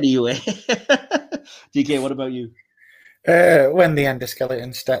 but anyway. DK, what about you? When the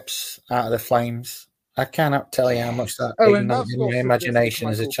endoskeleton steps out of the flames, I cannot tell you how much that ignited in my imagination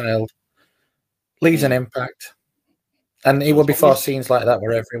as a child. Leaves an impact. And it would be before scenes like that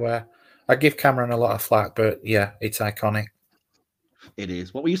were everywhere. I give Cameron a lot of flack, but yeah, it's iconic. It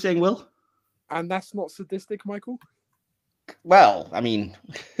is. What were you saying, Will? And that's not sadistic, Michael? Well, I mean,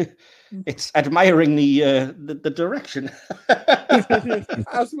 it's admiring the direction.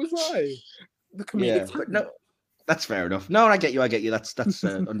 As was I. The comedic. Yeah, but no, that's fair enough. No, I get you. That's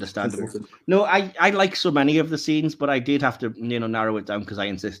understandable. No, I like so many of the scenes, but I did have to narrow it down because I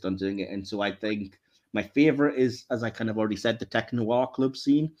insist on doing it. And so I think my favorite is, as I kind of already said, the tech noir club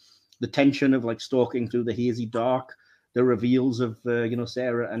scene. The tension of like stalking through the hazy dark, the reveals of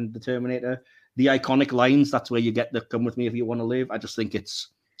Sarah and the Terminator, the iconic lines. That's where you get the "come with me if you want to live." I just think it's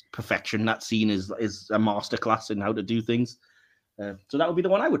perfection. That scene is a masterclass in how to do things. So that would be the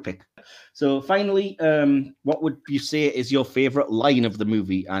one I would pick. So finally, what would you say is your favorite line of the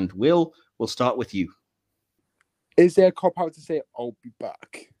movie? And we'll start with you. Is there a cop out to say "I'll be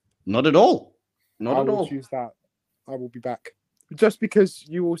back"? Not at all. I will choose that. I will be back. Just because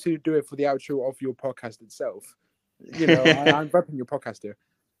you also do it for the outro of your podcast itself. I'm repping your podcast here.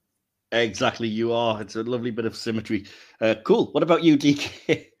 Exactly, you are. It's a lovely bit of symmetry. Cool. What about you,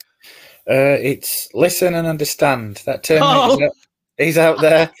 DK? It's listen and understand. That term is out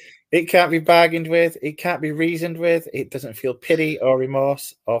there. It can't be bargained with. It can't be reasoned with. It doesn't feel pity or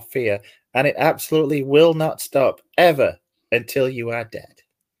remorse or fear. And it absolutely will not stop ever until you are dead.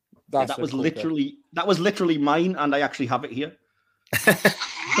 That was literally mine, and I actually have it here.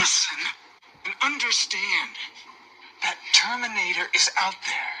 Listen and understand that Terminator is out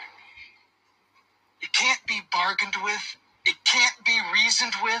there. It can't be bargained with. It can't be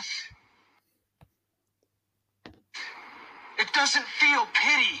reasoned with. It doesn't feel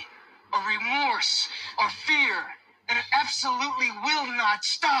pity or remorse or fear, and it absolutely will not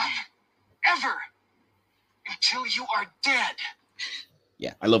stop, ever, until you are dead.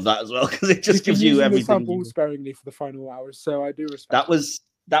 Yeah, I love that as well because it just You're gives you using the everything. sample sparingly for the final hours, so I do respect That was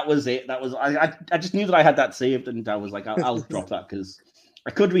it. That was I just knew that I had that saved, and I was like, I'll drop that because I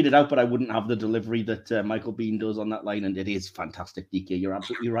could read it out, but I wouldn't have the delivery that Michael Biehn does on that line, and it is fantastic. DK, you're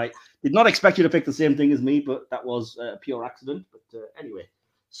absolutely right. Did not expect you to pick the same thing as me, but that was a pure accident. But anyway,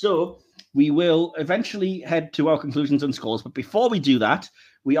 so we will eventually head to our conclusions and scores. But before we do that,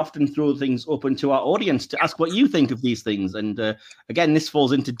 we often throw things open to our audience to ask what you think of these things. And again, this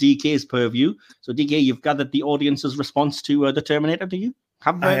falls into DK's purview. So DK, you've gathered the audience's response to the Terminator. Do you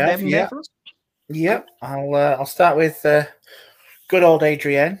have them there for us? Yep. I'll start with good old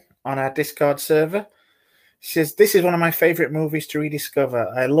Adrienne on our Discord server. She says, this is one of my favorite movies to rediscover.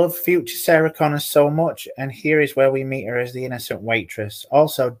 I love future Sarah Connor so much, and here is where we meet her as the innocent waitress.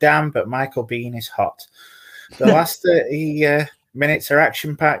 Also, damn, but Michael Biehn is hot. The last 30 minutes are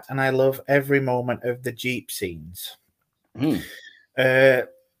action-packed, and I love every moment of the Jeep scenes.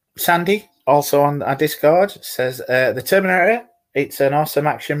 Sandy, also on our Discord, says, The Terminator, it's an awesome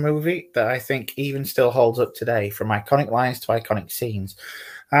action movie that I think even still holds up today, from iconic lines to iconic scenes.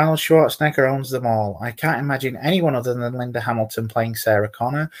 Arnold Schwarzenegger owns them all. I can't imagine anyone other than Linda Hamilton playing Sarah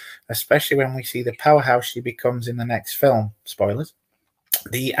Connor, especially when we see the powerhouse she becomes in the next film. Spoilers.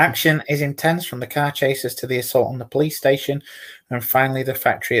 The action is intense, from the car chases to the assault on the police station and finally the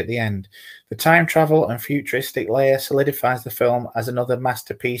factory at the end. The time travel and futuristic layer solidifies the film as another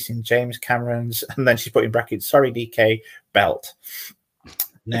masterpiece in James Cameron's, and then she's put in brackets, sorry DK, belt.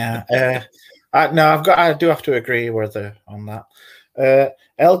 Now, I do have to agree with her on that.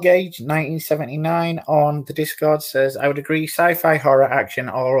 L Gage 1979 on the Discord says, I would agree, sci-fi, horror, action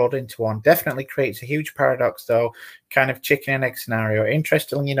all rolled into one. Definitely creates a huge paradox though, kind of chicken and egg scenario.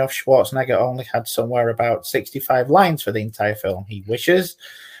 Interestingly enough, Schwarzenegger only had somewhere about 65 lines for the entire film. He wishes.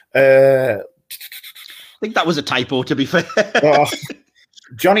 I think that was a typo, to be fair.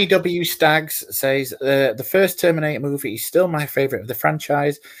 Johnny W. Staggs says, the first Terminator movie is still my favorite of the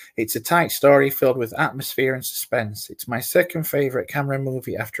franchise. It's a tight story filled with atmosphere and suspense. It's my second favorite Cameron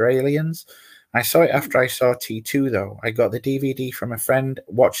movie after Aliens. I saw it after I saw T2, though. I got the DVD from a friend,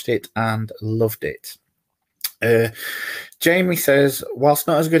 watched it, and loved it. Jamie says, whilst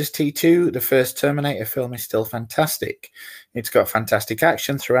not as good as T2, the first Terminator film is still fantastic. It's got fantastic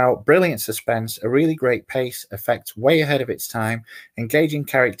action throughout, brilliant suspense, a really great pace, effects way ahead of its time, engaging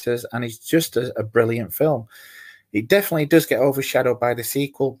characters, and it's just a brilliant film. It definitely does get overshadowed by the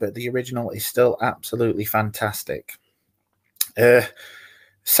sequel, but the original is still absolutely fantastic.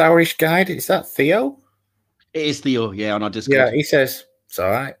 Sourish Guide, is that Theo? It is Theo, yeah, on our Discord. Yeah, he says, it's all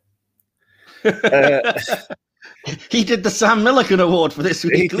right. He did the Sam Millican Award for this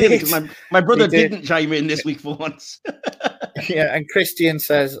week, clearly, because my brother didn't chime in this week for once. Yeah, and Christian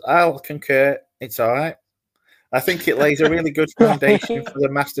says, I'll concur, it's all right. I think it lays a really good foundation for the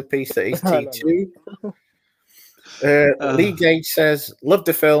masterpiece that is T2. Lee Gage says, love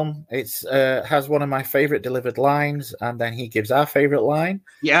the film. It's has one of my favorite delivered lines, and then he gives our favorite line.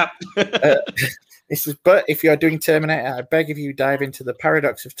 Yeah. This is, but if you're doing Terminator, I beg of you, dive into the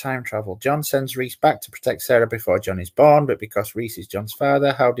paradox of time travel. John sends Reese back to protect Sarah before John is born, but because Reese is John's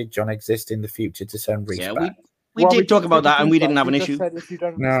father, how did John exist in the future to send Reese back? We did talk about that, and we didn't have an issue. Said if you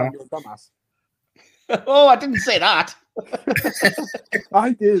don't understand, you're a dumbass. Oh, I didn't say that.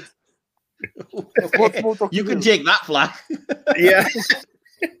 I did. You can take that flag. Yeah. He's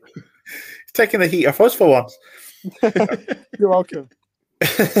taking the heat off us for once. You're welcome.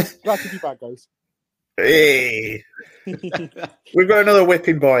 Glad to be back, guys. Hey. We've got another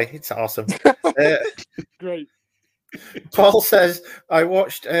whipping boy. It's awesome. Great. Paul says, I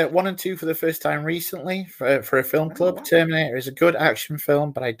watched 1 and 2 for the first time recently for a film club. Wow. Terminator is a good action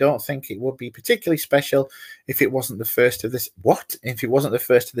film, but I don't think it would be particularly special if it wasn't the first of this. What? If it wasn't the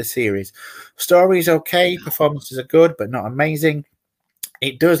first of the series. Story is okay, performances are good, but not amazing.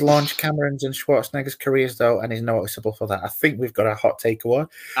 It does launch Cameron's and Schwarzenegger's careers, though, and is noticeable for that. I think we've got a hot take award.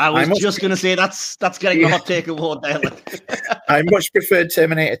 I was just going to say that's getting a hot take award there. I much preferred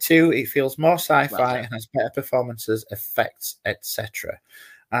Terminator 2. It feels more sci-fi and has better performances, effects, etc.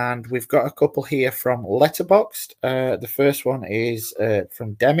 And we've got a couple here from Letterboxd. The first one is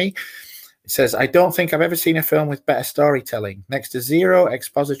from Demi. It says, I don't think I've ever seen a film with better storytelling. Next to zero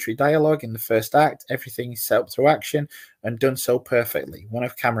expository dialogue in the first act, everything is set up through action and done so perfectly. One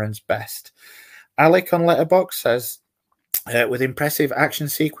of Cameron's best. Alec on Letterboxd says, with impressive action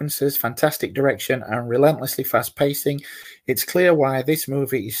sequences, fantastic direction, and relentlessly fast pacing, it's clear why this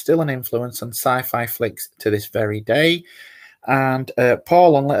movie is still an influence on sci-fi flicks to this very day. And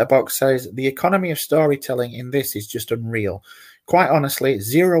Paul on Letterboxd says, the economy of storytelling in this is just unreal. Quite honestly,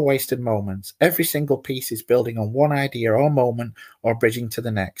 zero wasted moments. Every single piece is building on one idea or moment or bridging to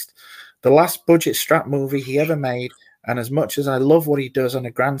the next. The last budget strap movie he ever made, and as much as I love what he does on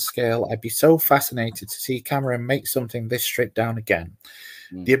a grand scale, I'd be so fascinated to see Cameron make something this stripped down again.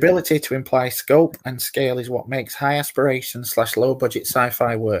 The ability to imply scope and scale is what makes high aspiration / low budget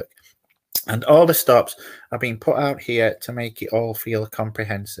sci-fi work. And all the stops are being put out here to make it all feel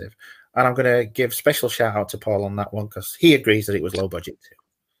comprehensive. And I'm going to give special shout out to Paul on that one because he agrees that it was low budget too.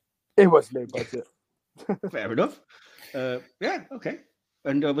 It was low budget. Fair enough. Yeah, okay.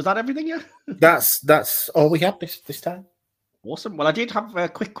 And was that everything? Yeah. That's all we have this time. Awesome. Well, I did have a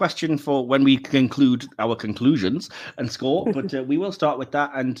quick question for when we conclude our conclusions and score, but we will start with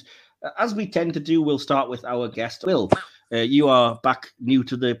that. And as we tend to do, we'll start with our guest, Will. You are back new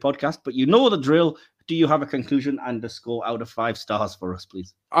to the podcast, but you know the drill. Do you have a conclusion and a score out of 5 stars for us,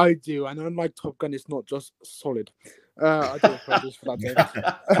 please? I do, and unlike Top Gun, it's not just solid. I do apologize for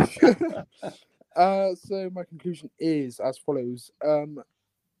that. So my conclusion is as follows: an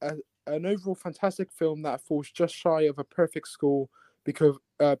overall fantastic film that falls just shy of a perfect score because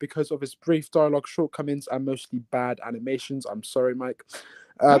of its brief dialogue shortcomings and mostly bad animations. I'm sorry, Mike.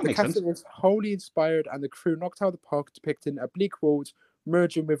 The casting is wholly inspired, and the crew knocked out of the park, depicting a bleak world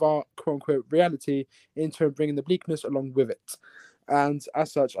merging with our quote-unquote reality, in turn bringing the bleakness along with it. And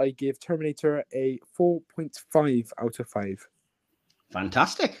as such, I give Terminator a 4.5 out of 5.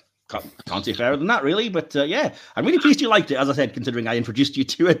 Fantastic. Can't say fairer than that, really. But yeah, I'm really pleased you liked it, as I said, considering I introduced you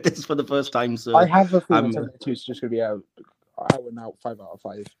to it this for the first time. So I have a feeling Terminator is just going to be out and out 5 out of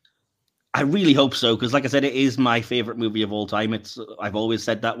 5. I really hope so, because like I said, it is my favorite movie of all time. I've always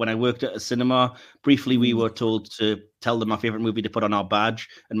said that. When I worked at a cinema, briefly we were told to tell them my favorite movie to put on our badge,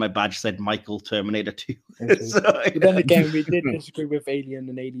 and my badge said Michael Terminator 2. So, but then again, we did disagree with Alien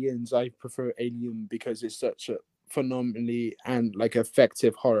and Aliens. I prefer Alien because it's such a phenomenally and like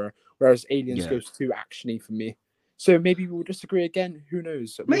effective horror, whereas Aliens goes too actiony for me. So maybe we'll disagree again. Who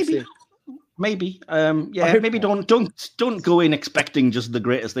knows? Maybe. Yeah, maybe don't go in expecting just the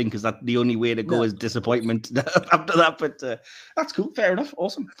greatest thing, because that's the only way to go is disappointment after that. But that's cool. Fair enough.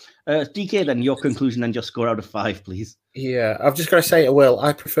 Awesome. DK, then your conclusion and your score out of 5, please. Yeah, I've just got to say to Will,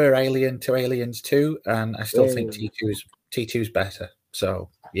 I prefer Alien to Aliens 2, and I still think T2's better. So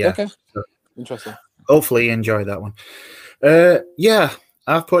yeah. Okay. Interesting. Hopefully you enjoy that one. Yeah,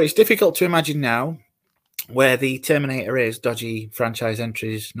 I've put it's difficult to imagine now where the Terminator is, dodgy franchise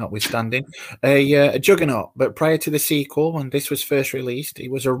entries notwithstanding, a juggernaut. But prior to the sequel, when this was first released,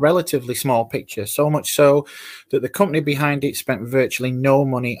 it was a relatively small picture, so much so that the company behind it spent virtually no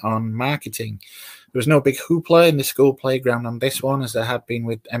money on marketing. There was no big hoopla in the school playground on this one, as there had been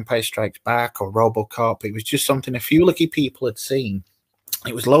with Empire Strikes Back or RoboCop. It was just something a few lucky people had seen.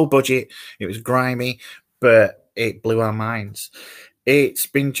 It was low budget, it was grimy, but it blew our minds. It's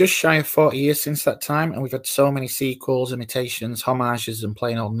been just shy of 40 years since that time, and we've had so many sequels, imitations, homages, and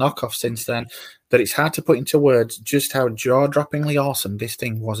plain old knockoffs since then that it's hard to put into words just how jaw-droppingly awesome this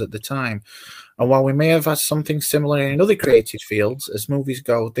thing was at the time. And while we may have had something similar in other creative fields, as movies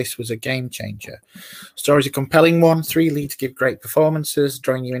go, this was a game changer. Story's a compelling one, 3 leads give great performances,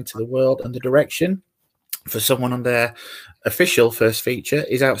 drawing you into the world, and the direction for someone on their official first feature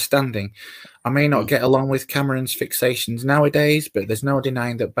is outstanding. I may not get along with Cameron's fixations nowadays, but there's no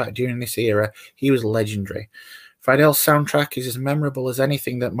denying that back during this era, he was legendary. Fidel's soundtrack is as memorable as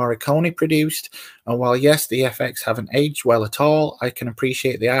anything that Morricone produced, and while yes, the FX haven't aged well at all, I can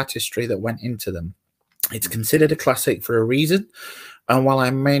appreciate the artistry that went into them. It's considered a classic for a reason, and while I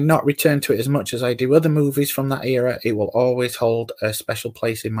may not return to it as much as I do other movies from that era, it will always hold a special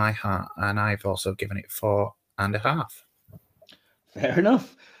place in my heart, and I've also given it 4.5. Fair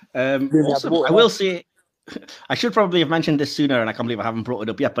enough. Awesome. I will say, I should probably have mentioned this sooner, and I can't believe I haven't brought it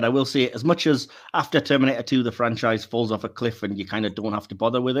up yet, but I will say, as much as after Terminator 2, the franchise falls off a cliff and you kind of don't have to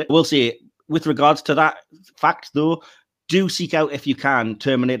bother with it, I will say, with regards to that fact, though, do seek out, if you can,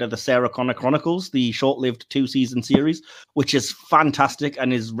 Terminator the Sarah Connor Chronicles, the short-lived 2-season series, which is fantastic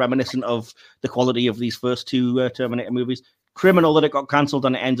and is reminiscent of the quality of these first 2 Terminator movies. Criminal that it got cancelled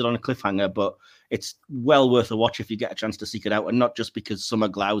and it ended on a cliffhanger, but it's well worth a watch if you get a chance to seek it out, and not just because Summer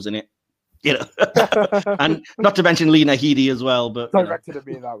Glau's in it, you know. And not to mention Lena Headey as well. But directed at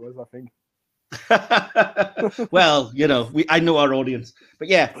me, that was, I think. Well, you know, I know our audience. But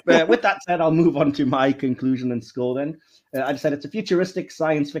yeah, with that said, I'll move on to my conclusion and score then. I just said it's a futuristic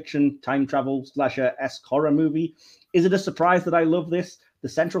science fiction time travel /esque horror movie. Is it a surprise that I love this? The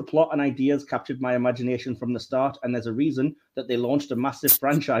central plot and ideas captured my imagination from the start, and there's a reason that they launched a massive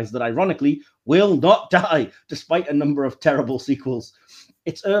franchise that ironically will not die, despite a number of terrible sequels.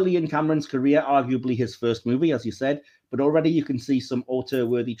 It's early in Cameron's career, arguably his first movie, as you said, but already you can see some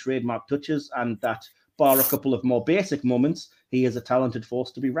auteur-worthy trademark touches, and that, bar a couple of more basic moments, he is a talented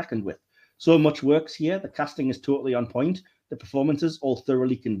force to be reckoned with. So much works here. The casting is totally on point. The performances all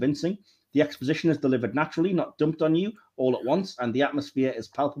thoroughly convincing. The exposition is delivered naturally, not dumped on you all at once, and the atmosphere is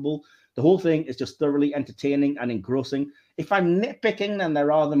palpable. The whole thing is just thoroughly entertaining and engrossing. If I'm nitpicking, then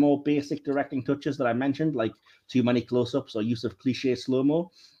there are the more basic directing touches that I mentioned, like too many close-ups or use of cliche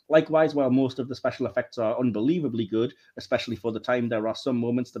slow-mo. Likewise, while most of the special effects are unbelievably good, especially for the time, there are some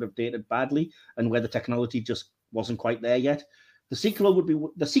moments that have dated badly and where the technology just wasn't quite there yet. The sequel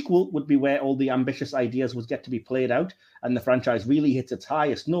would be where all the ambitious ideas would get to be played out, and the franchise really hits its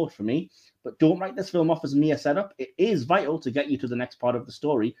highest note for me. But don't write this film off as mere setup. It is vital to get you to the next part of the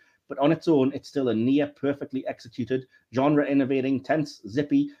story, but on its own, it's still a near perfectly executed, genre-innovating, tense,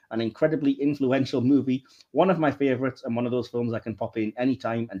 zippy, and incredibly influential movie. One of my favorites, and one of those films I can pop in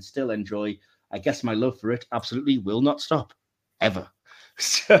anytime and still enjoy. I guess my love for it absolutely will not stop, ever.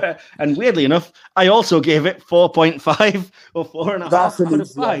 And weirdly enough, I also gave it 4.5 or 4.5 out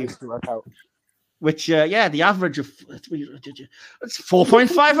of 5. Which, the average of it's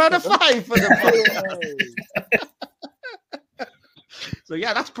 4.5 out of 5 for the podcast. So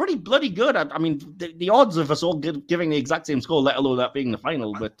yeah, that's pretty bloody good. I mean, the odds of us all giving the exact same score, let alone that being the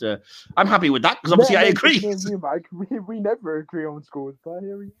final, but I'm happy with that because obviously I agree. We never agree on scores, but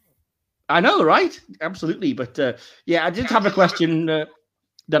here we are. I know, right? Absolutely. But I did have a question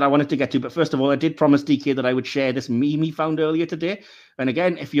that I wanted to get to. But first of all, I did promise DK that I would share this meme he found earlier today. And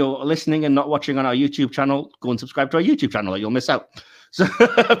again, if you're listening and not watching on our YouTube channel, go and subscribe to our YouTube channel or you'll miss out. So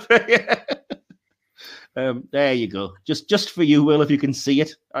there you go. Just for you, Will, if you can see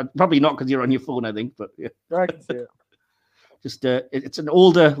it. Probably not because you're on your phone, I think. But yeah. I can see it. Just it's an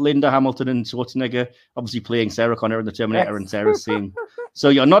older Linda Hamilton and Schwarzenegger, obviously playing Sarah Connor in the Terminator, and Sarah's saying, "So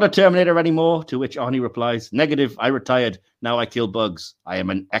you're not a Terminator anymore?" To which Arnie replies, "Negative. I retired. Now I kill bugs. I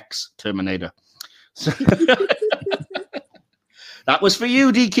am an ex-Terminator." So that was for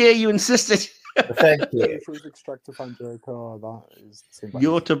you, DK. You insisted. Thank you.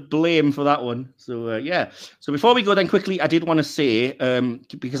 You're to blame for that one. So So before we go, then quickly, I did want to say,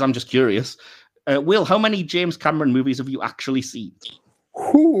 because I'm just curious. Will, how many James Cameron movies have you actually seen?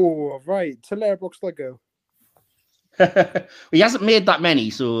 Ooh, right. To Letterboxd I go. He hasn't made that many,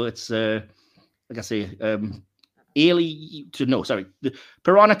 so it's like I say, the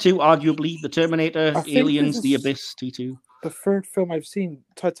Piranha 2, arguably, the Terminator, Aliens, The Abyss, T2. The third film I've seen,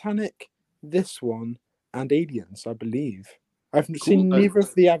 Titanic, this one, and Aliens, I believe. I've seen neither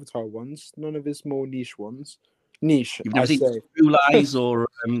of the Avatar ones, none of his more niche ones. Niche, You've never seen True Lies or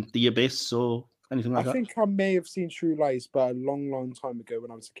The Abyss or anything like that? I think I may have seen True Lies, but a long, long time ago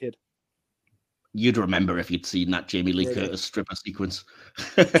when I was a kid. You'd remember if you'd seen that Jamie Lee Curtis stripper sequence.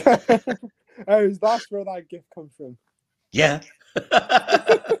 Oh, that's where that gift comes from. Yeah.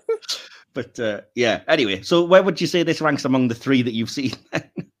 But anyway, so where would you say this ranks among the three that you've seen?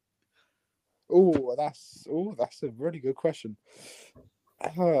 That's a really good question.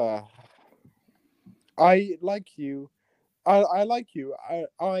 I like you. I like you.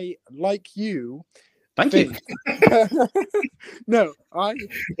 I like you. Thank you. No, I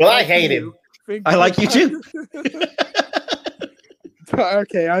hate him. I like you too.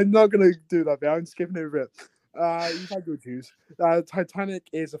 Okay, I'm not gonna do that bit. I'm skipping over it. You've had good views. Titanic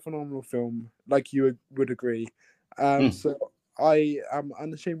is a phenomenal film, like you would agree. So I am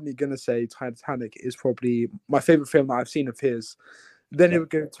unashamedly gonna say Titanic is probably my favorite film that I've seen of his. Then it would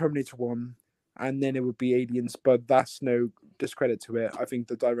go Terminator 1, and then it would be Aliens, but that's no discredit to it. I think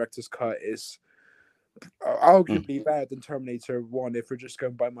the director's cut is arguably better than Terminator 1 if we're just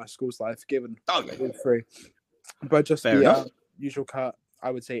going by my school's life, given all three. But just the usual cut, I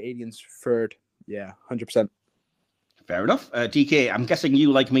would say Aliens third. Yeah, 100%. Fair enough. DK, I'm guessing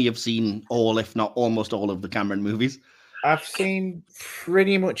you, like me, have seen all, if not almost all, of the Cameron movies. I've seen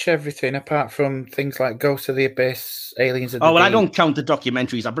pretty much everything apart from things like Ghost of the Abyss, Aliens. I don't count the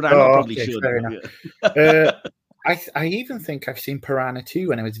documentaries, but I probably should. I even think I've seen Piranha 2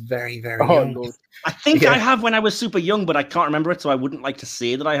 when I was very, very young. Lord. I think I have when I was super young, but I can't remember it, so I wouldn't like to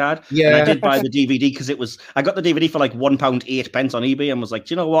say that I had. Yeah. And I did buy the DVD because I got the DVD for like £1.08 on eBay and was like,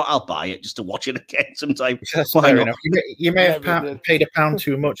 do you know what? I'll buy it just to watch it again sometime. That's fair enough. You may have paid £1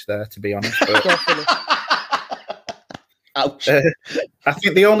 too much there, to be honest. But... Ouch. I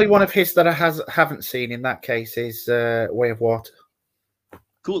think the only one of his that I haven't seen in that case is Way of Water.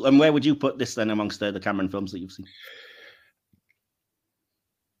 Cool. And where would you put this then amongst the Cameron films that you've seen?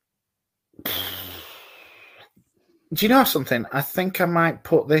 Do you know something? I think I might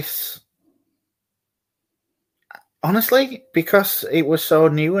put this. Honestly, because it was so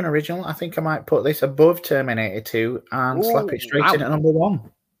new and original, I think I might put this above Terminator 2 and slap it straight in at number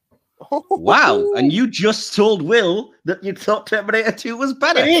 1. Wow. And you just told Will that you thought Terminator 2 was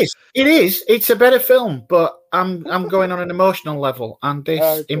better. It is. It's a better film, but I'm going on an emotional level, and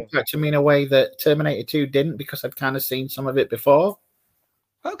this impacted me in a way that Terminator 2 didn't, because I'd kind of seen some of it before.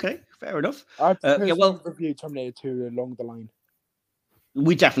 Okay, fair enough. I've reviewed Terminator 2 along the line.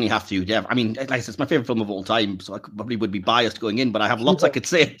 We definitely have to. Yeah, I mean, like I said, it's my favorite film of all time, so I probably would be biased going in, but I have lots I could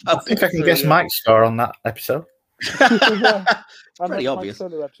say. I think I can guess Mike's score on that episode. It's pretty obvious.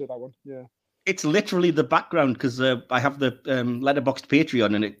 Solo episode, that one. Yeah. It's literally the background, because I have the Letterboxd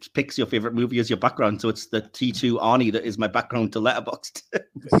Patreon, and it picks your favorite movie as your background. So it's the T2 Arnie that is my background to Letterboxd.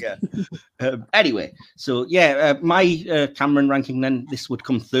 Yeah. Anyway, so yeah, my Cameron ranking then, this would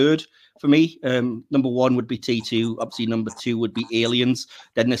come third for me. Number 1 would be T2. Obviously, number 2 would be Aliens.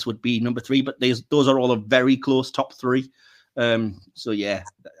 Then this would be number 3. But those are all a very close top 3. So yeah,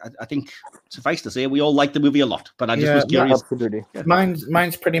 I think suffice to say we all like the movie a lot. But I just was curious. Absolutely. Yeah.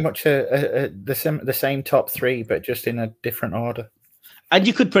 Mine's pretty much the same top 3, but just in a different order. And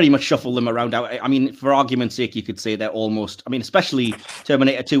you could pretty much shuffle them around. I mean, for argument's sake, you could say they're almost, I mean, especially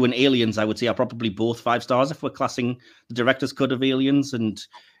Terminator 2 and Aliens, I would say are probably both 5 stars if we're classing the director's cut of Aliens. And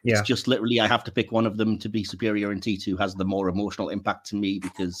it's just literally, I have to pick one of them to be superior, and T2 has the more emotional impact to me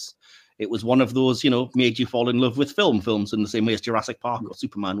because it was one of those, made you fall in love with films in the same way as Jurassic Park or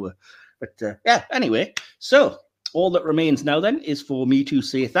Superman were. But yeah, anyway, so all that remains now then is for me to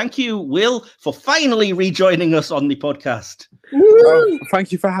say thank you, Will, for finally rejoining us on the podcast.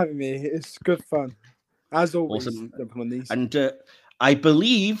 Thank you for having me. It's good fun. As always, awesome. On these. And I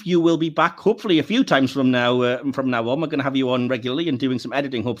believe you will be back hopefully a few times from now on. We're going to have you on regularly and doing some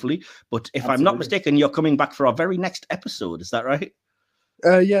editing, hopefully. But if I'm not mistaken, you're coming back for our very next episode. Is that right?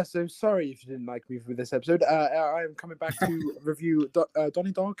 Yeah, so sorry if you didn't like me for this episode. I am coming back to review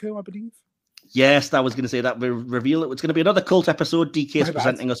Donnie Darko, I believe. Yes, I was going to say that. We'll reveal it. It's going to be another cult episode. DK is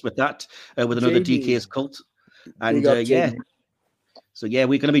presenting us with that, with another DK's cult. And yeah. So yeah,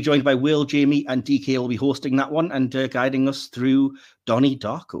 we're going to be joined by Will, Jamie, and DK will be hosting that one and guiding us through Donnie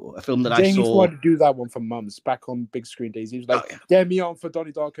Darko, a film that Jamie's I saw. wanted to do that one for months back on big screen days. He was like, get me on for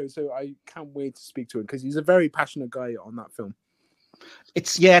Donnie Darko. So I can't wait to speak to him because he's a very passionate guy on that film.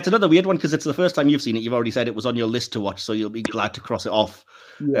 It's another weird one because it's the first time you've seen it. You've already said it was on your list to watch, so you'll be glad to cross it off.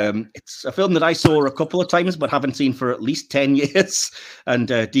 Yeah. It's a film that I saw a couple of times but haven't seen for at least 10 years. And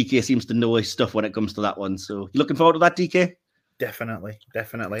DK seems to know his stuff when it comes to that one. So you looking forward to that, DK? Definitely.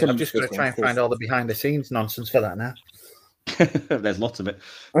 I'm just going to try and find all the behind the scenes nonsense for that now. There's lots of it.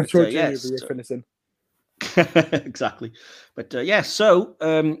 I'm sure Jamie will be finishing. Exactly. But so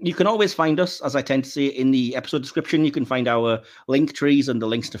you can always find us, as I tend to say, in the episode description. You can find our link trees and the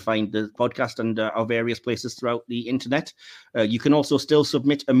links to find the podcast and our various places throughout the internet. You can also still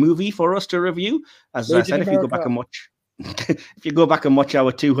submit a movie for us to review. As I said, if you go back and watch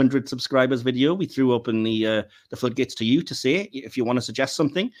our 200 subscribers video, we threw open the floodgates to you to say if you want to suggest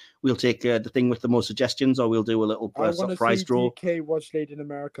something. We'll take the thing with the most suggestions, or we'll do a little surprise draw. DK watch Late in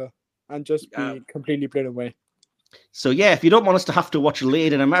America and just be completely blown away. So yeah, if you don't want us to have to watch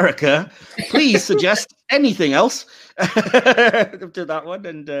Late in America, please suggest anything else to that one.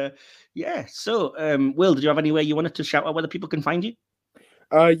 And so Will, did you have anywhere you wanted to shout out whether people can find you?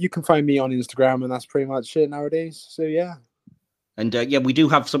 You can find me on Instagram, and that's pretty much it nowadays. So yeah. And we do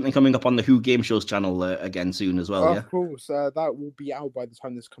have something coming up on the Who Game Shows channel again soon as well. Of course, that will be out by the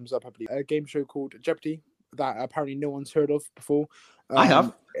time this comes up, I believe. A game show called Jeopardy that apparently no one's heard of before. I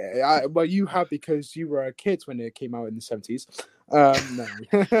have. Well, you have because you were a kid when it came out in the 70s. No.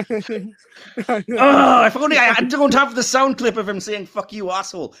 If only I don't have the sound clip of him saying "fuck you,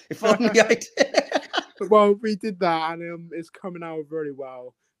 asshole." If only I did. Well, we did that, and it's coming out very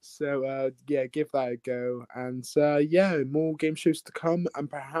well. So give that a go, and more game shows to come, and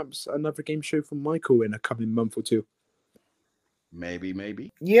perhaps another game show from Michael in a coming month or two. Maybe.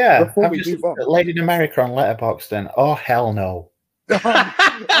 Yeah. Before we move on, Lady in America on Letterboxd, then. Oh hell no.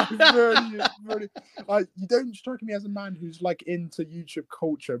 Really, you don't strike me as a man who's like into YouTube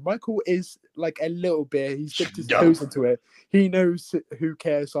culture. Michael is like a little bit. He's dipped his toes into it. He knows who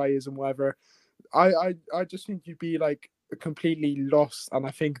KSI is and whatever. I just think you'd be like completely lost, and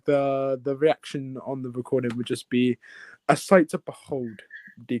I think the reaction on the recording would just be a sight to behold,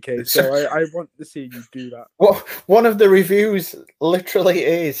 DK. So I want to see you do that. Well, one of the reviews literally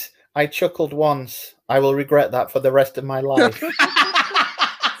is, I chuckled once, I will regret that for the rest of my life.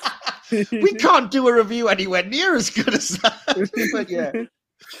 We can't do a review anywhere near as good as that. But yeah,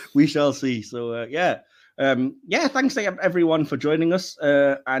 we shall see. So yeah, thanks everyone for joining us.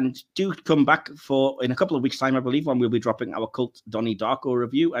 And do come back in a couple of weeks' time, I believe, when we'll be dropping our Cult Donnie Darko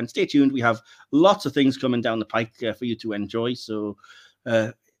review. And stay tuned. We have lots of things coming down the pike for you to enjoy. So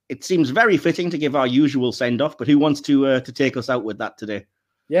it seems very fitting to give our usual send-off. But who wants to take us out with that today?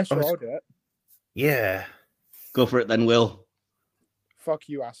 Yeah, sure, I'll do it. Yeah. Go for it then, Will. Fuck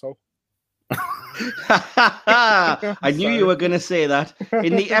you, asshole. I knew you were going to say that.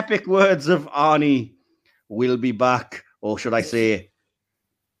 In the epic words of Arnie, we'll be back. Or should I say,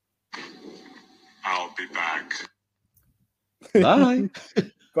 I'll be back. bye.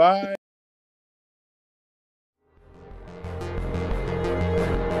 Bye.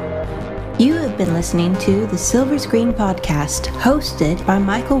 You have been listening to the Silver Screen Podcast, hosted by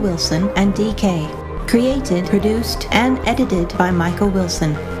Michael Wilson and DK. Created, produced, and edited by Michael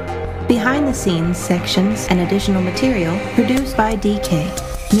Wilson. Behind the scenes sections and additional material produced by DK.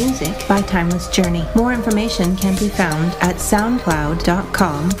 Music by Timeless Journey. More information can be found at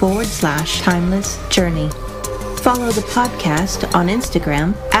soundcloud.com/Timeless Journey. Follow the podcast on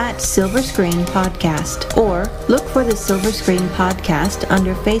Instagram at Silver Screen Podcast, or look for the Silver Screen Podcast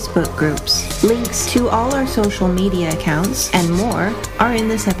under Facebook groups. Links to all our social media accounts and more are in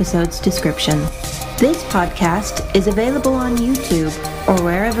this episode's description. This podcast is available on YouTube or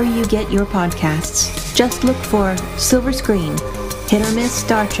wherever you get your podcasts. Just look for Silver Screen, Hit or Miss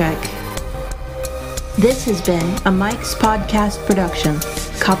Star Trek. This has been a Mike's Podcast production.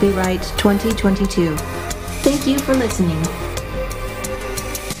 Copyright 2022. Thank you for listening.